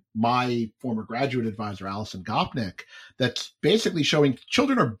my former graduate advisor, Alison Gopnik, that's basically showing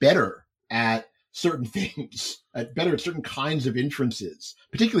children are better at certain things, better at certain kinds of inferences,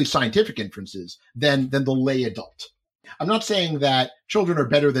 particularly scientific inferences, than the lay adult. I'm not saying that children are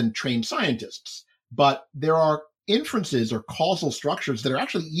better than trained scientists, but there are inferences or causal structures that are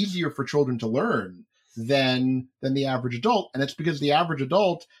actually easier for children to learn than the average adult. And it's because the average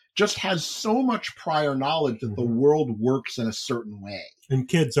adult just has so much prior knowledge that the world works in a certain way. And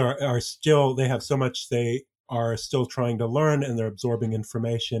kids are still, they have so much they are still trying to learn, and they're absorbing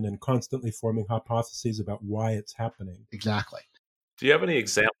information and constantly forming hypotheses about why it's happening. Exactly. Do you have any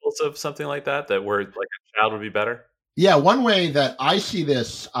examples of something like that where like a child would be better? Yeah, one way that I see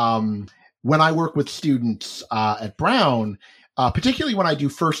this when I work with students at Brown, particularly when I do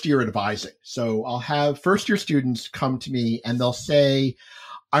first-year advising. So I'll have first-year students come to me and they'll say,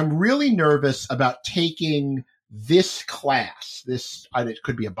 I'm really nervous about taking this class. It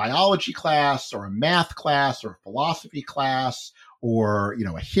could be a biology class or a math class or a philosophy class or,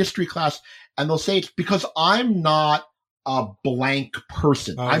 a history class. And they'll say it's because I'm not a blank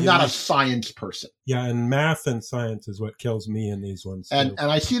person. I'm not a science person. Yeah, and math and science is what kills me in these ones too. And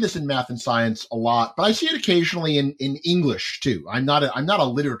I see this in math and science a lot, but I see it occasionally in English too. I'm not a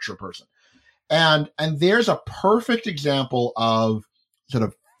literature person. And there's a perfect example of sort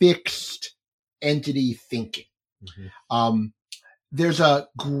of fixed entity thinking. There's a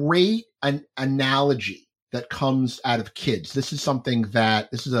great analogy that comes out of kids. This is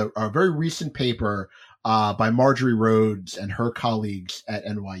a very recent paper by Marjorie Rhodes and her colleagues at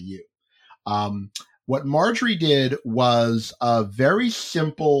NYU. What Marjorie did was a very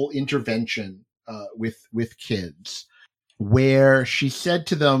simple intervention with kids where she said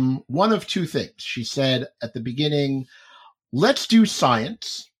to them one of two things. She said at the beginning, let's do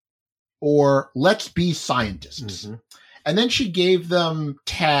science or let's be scientists. And then she gave them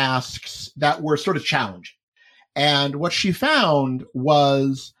tasks that were sort of challenging. And what she found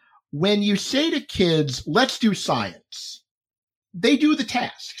was when you say to kids, let's do science, they do the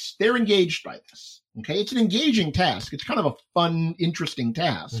tasks. They're engaged by this. Okay. It's an engaging task. It's kind of a fun, interesting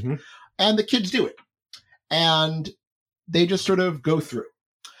task. And the kids do it. And they just sort of go through.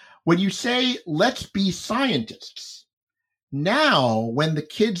 When you say, let's be scientists, now when the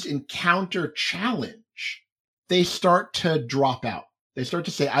kids encounter challenge, they start to drop out. They start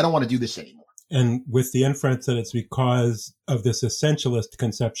to say, I don't want to do this anymore. And with the inference that it's because of this essentialist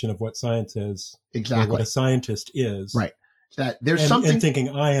conception of what science is. Exactly. What a scientist is. Right. That there's something. And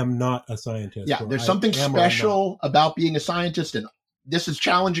thinking, I am not a scientist. Yeah, there's something special about being a scientist, and this is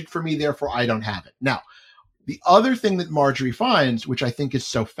challenging for me, therefore I don't have it. Now, the other thing that Marjorie finds, which I think is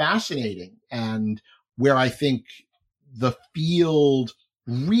so fascinating, and where I think the field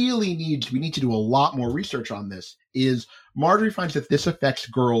really we need to do a lot more research on this, is Marjorie finds that this affects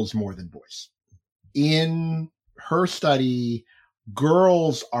girls more than boys. In her study,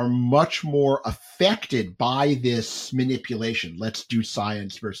 girls are much more affected by this manipulation, let's do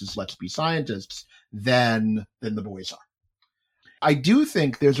science versus let's be scientists, than the boys are. I do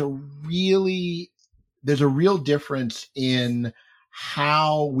think there's a real difference in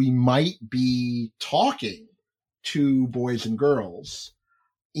how we might be talking to boys and girls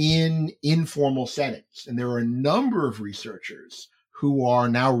in informal settings. And there are a number of researchers who are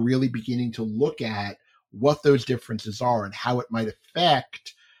now really beginning to look at what those differences are and how it might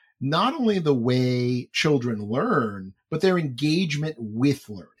affect not only the way children learn, but their engagement with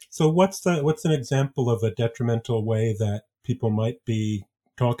learning. So what's an example of a detrimental way that people might be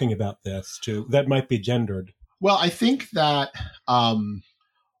talking about this that might be gendered? Well, I think that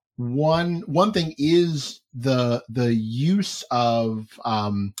one thing is the use of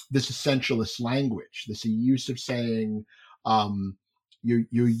this essentialist language, this use of saying you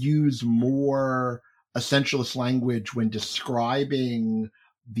use more essentialist language when describing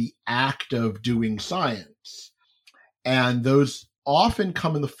the act of doing science. And those often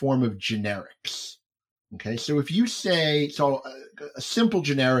come in the form of generics. Okay, so if you say, a simple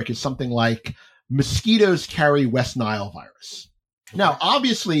generic is something like, mosquitoes carry West Nile virus. Now,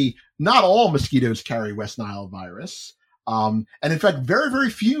 obviously, not all mosquitoes carry West Nile virus. And in fact, very, very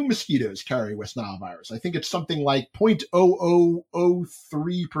few mosquitoes carry West Nile virus. I think it's something like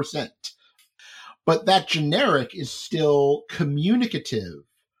 0.0003%. But that generic is still communicative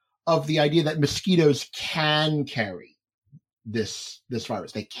of the idea that mosquitoes can carry this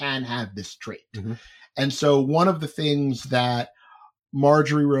virus. They can have this trait. And so one of the things that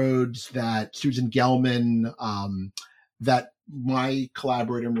Marjorie Rhodes, that Susan Gelman, that my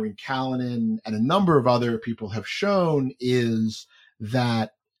collaborator Maureen Callanan, and a number of other people have shown is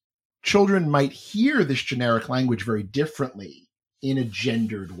that children might hear this generic language very differently in a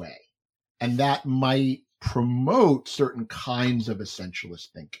gendered way. And that might promote certain kinds of essentialist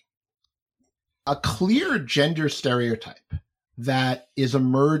thinking. A clear gender stereotype that is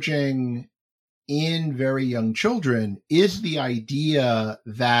emerging in very young children is the idea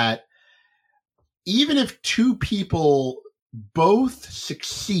that even if two people both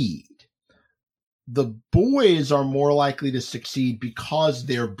succeed, the boys are more likely to succeed because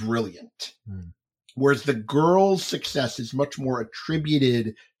they're brilliant. Whereas the girl's success is much more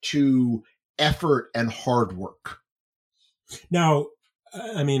attributed to effort and hard work. Now,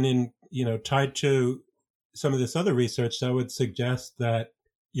 I mean, tied to some of this other research, that would suggest that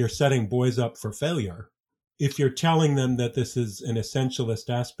you're setting boys up for failure. If you're telling them that this is an essentialist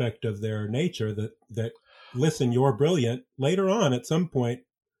aspect of their nature, that listen, you're brilliant, later on at some point,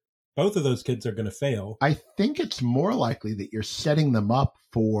 both of those kids are going to fail. I think it's more likely that you're setting them up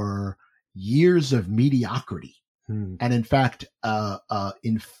for years of mediocrity. And in fact,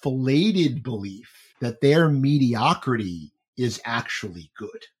 inflated belief that their mediocrity is actually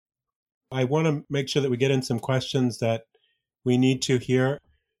good. I want to make sure that we get in some questions that we need to hear.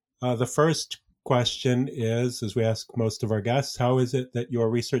 The first question is, as we ask most of our guests, how is it that your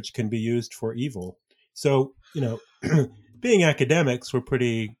research can be used for evil? So, being academics, we're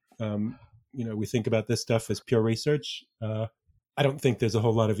pretty, we think about this stuff as pure research. I don't think there's a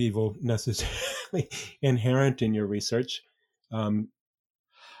whole lot of evil necessarily inherent in your research.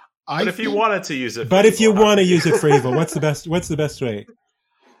 But if you wanted to use it, but if you want to use it for evil, what's the best way?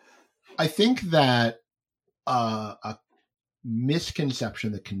 I think that a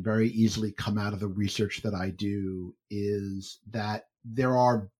misconception that can very easily come out of the research that I do is that there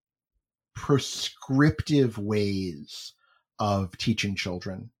are prescriptive ways of teaching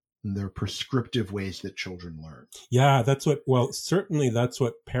children. And there are prescriptive ways that children learn. Yeah, certainly that's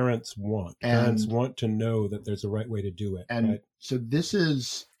what parents want. Parents want to know that there's a right way to do it. And right? So this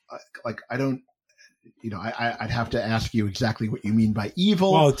is I'd have to ask you exactly what you mean by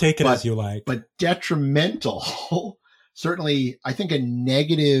evil. Well, take it as you like. But detrimental, certainly, I think a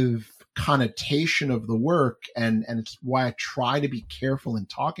negative connotation of the work, and it's why I try to be careful in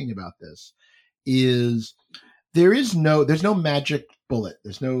talking about this, is there's no magic bullet.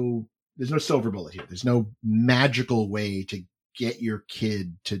 There's no silver bullet here. There's no magical way to get your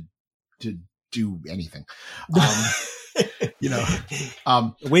kid to do anything.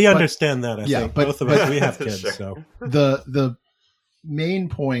 We understand that. I think both of us, we have kids. Sure. So the main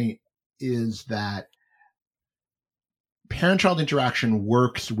point is that parent-child interaction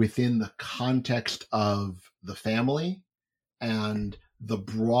works within the context of the family and the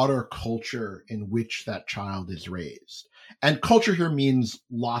broader culture in which that child is raised. And culture here means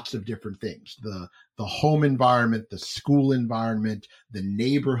lots of different things: the home environment, the school environment, the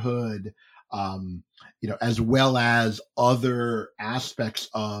neighborhood, as well as other aspects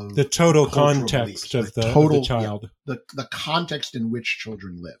of the total context of the child, the context in which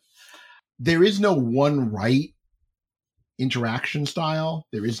children live. There is no one right interaction style.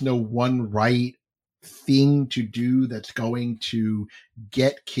 There is no one right thing to do that's going to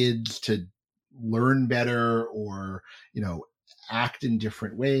get kids to learn better or, act in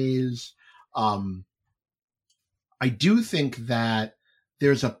different ways. I do think that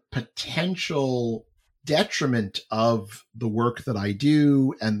there's a potential detriment of the work that I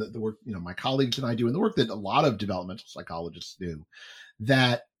do and the work, my colleagues and I do, and the work that a lot of developmental psychologists do,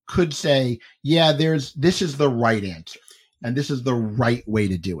 that could say, this is the right answer and this is the right way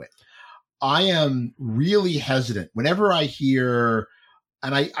to do it. I am really hesitant whenever I hear,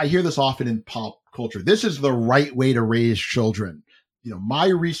 and I hear this often in pop culture, this is the right way to raise children. My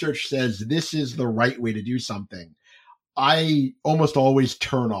research says this is the right way to do something. I almost always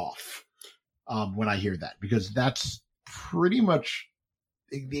turn off when I hear that, because that's pretty much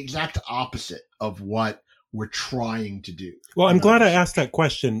the exact opposite of what we're trying to do. Well, I'm glad I asked that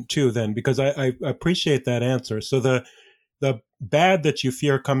question too, then, because I appreciate that answer. So the bad that you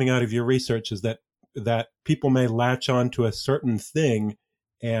fear coming out of your research is that people may latch on to a certain thing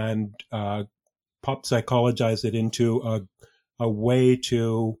and pop psychologize it into a way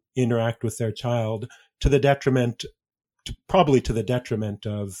to interact with their child to the detriment, probably to the detriment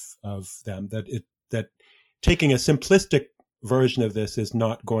of them. That taking a simplistic version of this is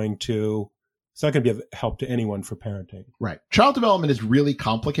not going to be of help to anyone for parenting. Right. Child development is really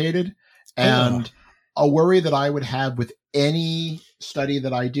complicated, and a worry that I would have with any study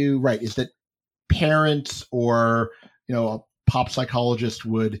that I do, right, is that parents or, a pop psychologist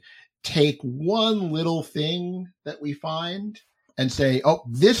would take one little thing that we find and say, oh,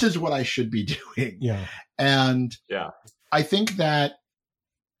 this is what I should be doing. Yeah. And I think that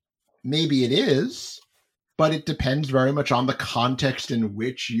maybe it is, but it depends very much on the context in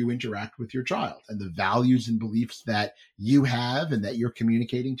which you interact with your child and the values and beliefs that you have and that you're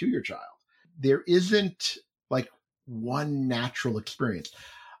communicating to your child. There isn't like one natural experience.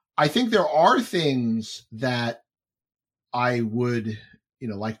 I think there are things that I would,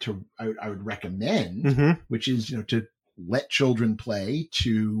 I would recommend, which is, to let children play,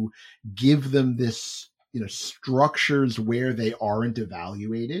 to give them this, structures where they aren't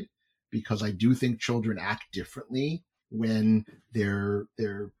evaluated, because I do think children act differently when when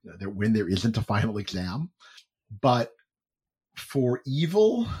there isn't a final exam. But for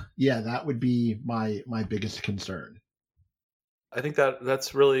evil, that would be my biggest concern. I think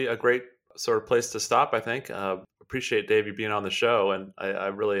that's really a great sort of place to stop, I think. Appreciate, Dave, you being on the show, and I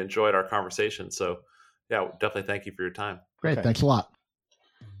really enjoyed our conversation. So, definitely thank you for your time. Great. Okay. Thanks a lot.